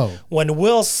joke. oh, When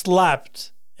Will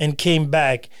slapped and came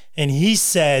back, and he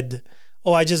said,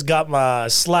 "Oh, I just got my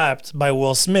slapped by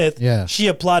Will Smith." Yeah. she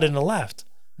applauded and laughed.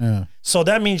 yeah, So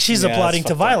that means she's Yeah, that's applauding to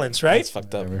fucked up. violence, right? That's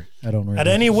fucked up. whatever. I don't At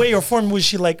really. any way or form was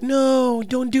she like, "No,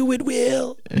 don't do it,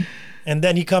 Will." And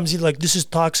then he comes, he's like, "This is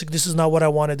toxic. This is not what I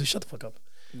want to do." Shut the fuck up.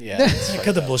 Yeah. it's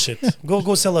Cut the bullshit.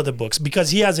 Go sell other books because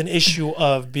he has an issue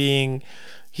of being.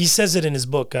 He says it in his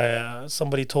book.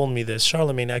 Somebody told me this.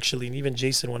 Charlemagne actually, and even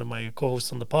Jason, one of my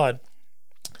co-hosts on the pod.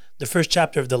 The first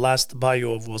chapter of the last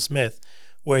bio of Will Smith,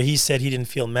 where he said he didn't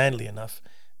feel manly enough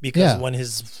because Yeah. when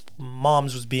his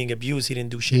mom's was being abused, he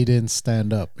didn't do shit. He didn't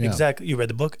stand up. Yeah. Exactly. You read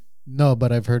the book? No,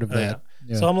 but I've heard of Oh, that.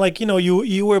 Yeah. So I'm like,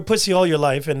 you were a pussy all your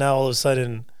life, and now all of a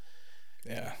sudden,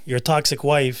 Yeah. your toxic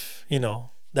wife,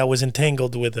 that was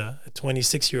entangled with a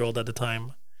 26-year-old at the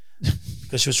time,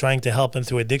 because she was trying to help him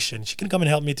through addiction. She can come and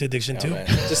help me to addiction too. Man.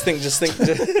 Just think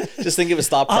of his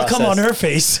thought I'll process. come on her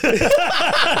face.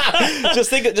 just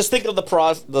think of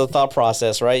the thought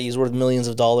process, right? He's worth millions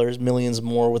of dollars, millions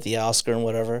more with the Oscar and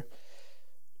whatever.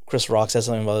 Chris Rock says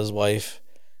something about his wife.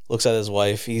 Looks at his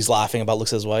wife. He's laughing about.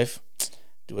 Looks at his wife.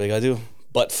 Do what I gotta do.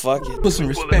 But fuck it. Put some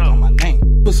respect on my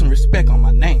name. Put some respect on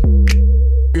my name.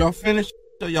 Y'all finished?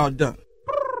 So y'all done.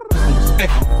 Put some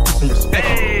respect on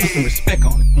it. Put some respect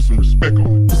on it. Put some respect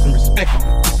on it. Put some respect on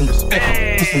it. Put some respect on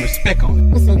it. Put some respect on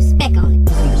it. Put some respect on it.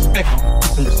 Put some respect on it.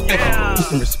 Put some respect on it. Put some respect on it. Put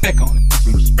some respect on it. Put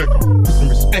some respect on it. Put some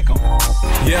respect on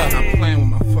it. Yeah, I'm playing with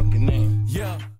my fucking name.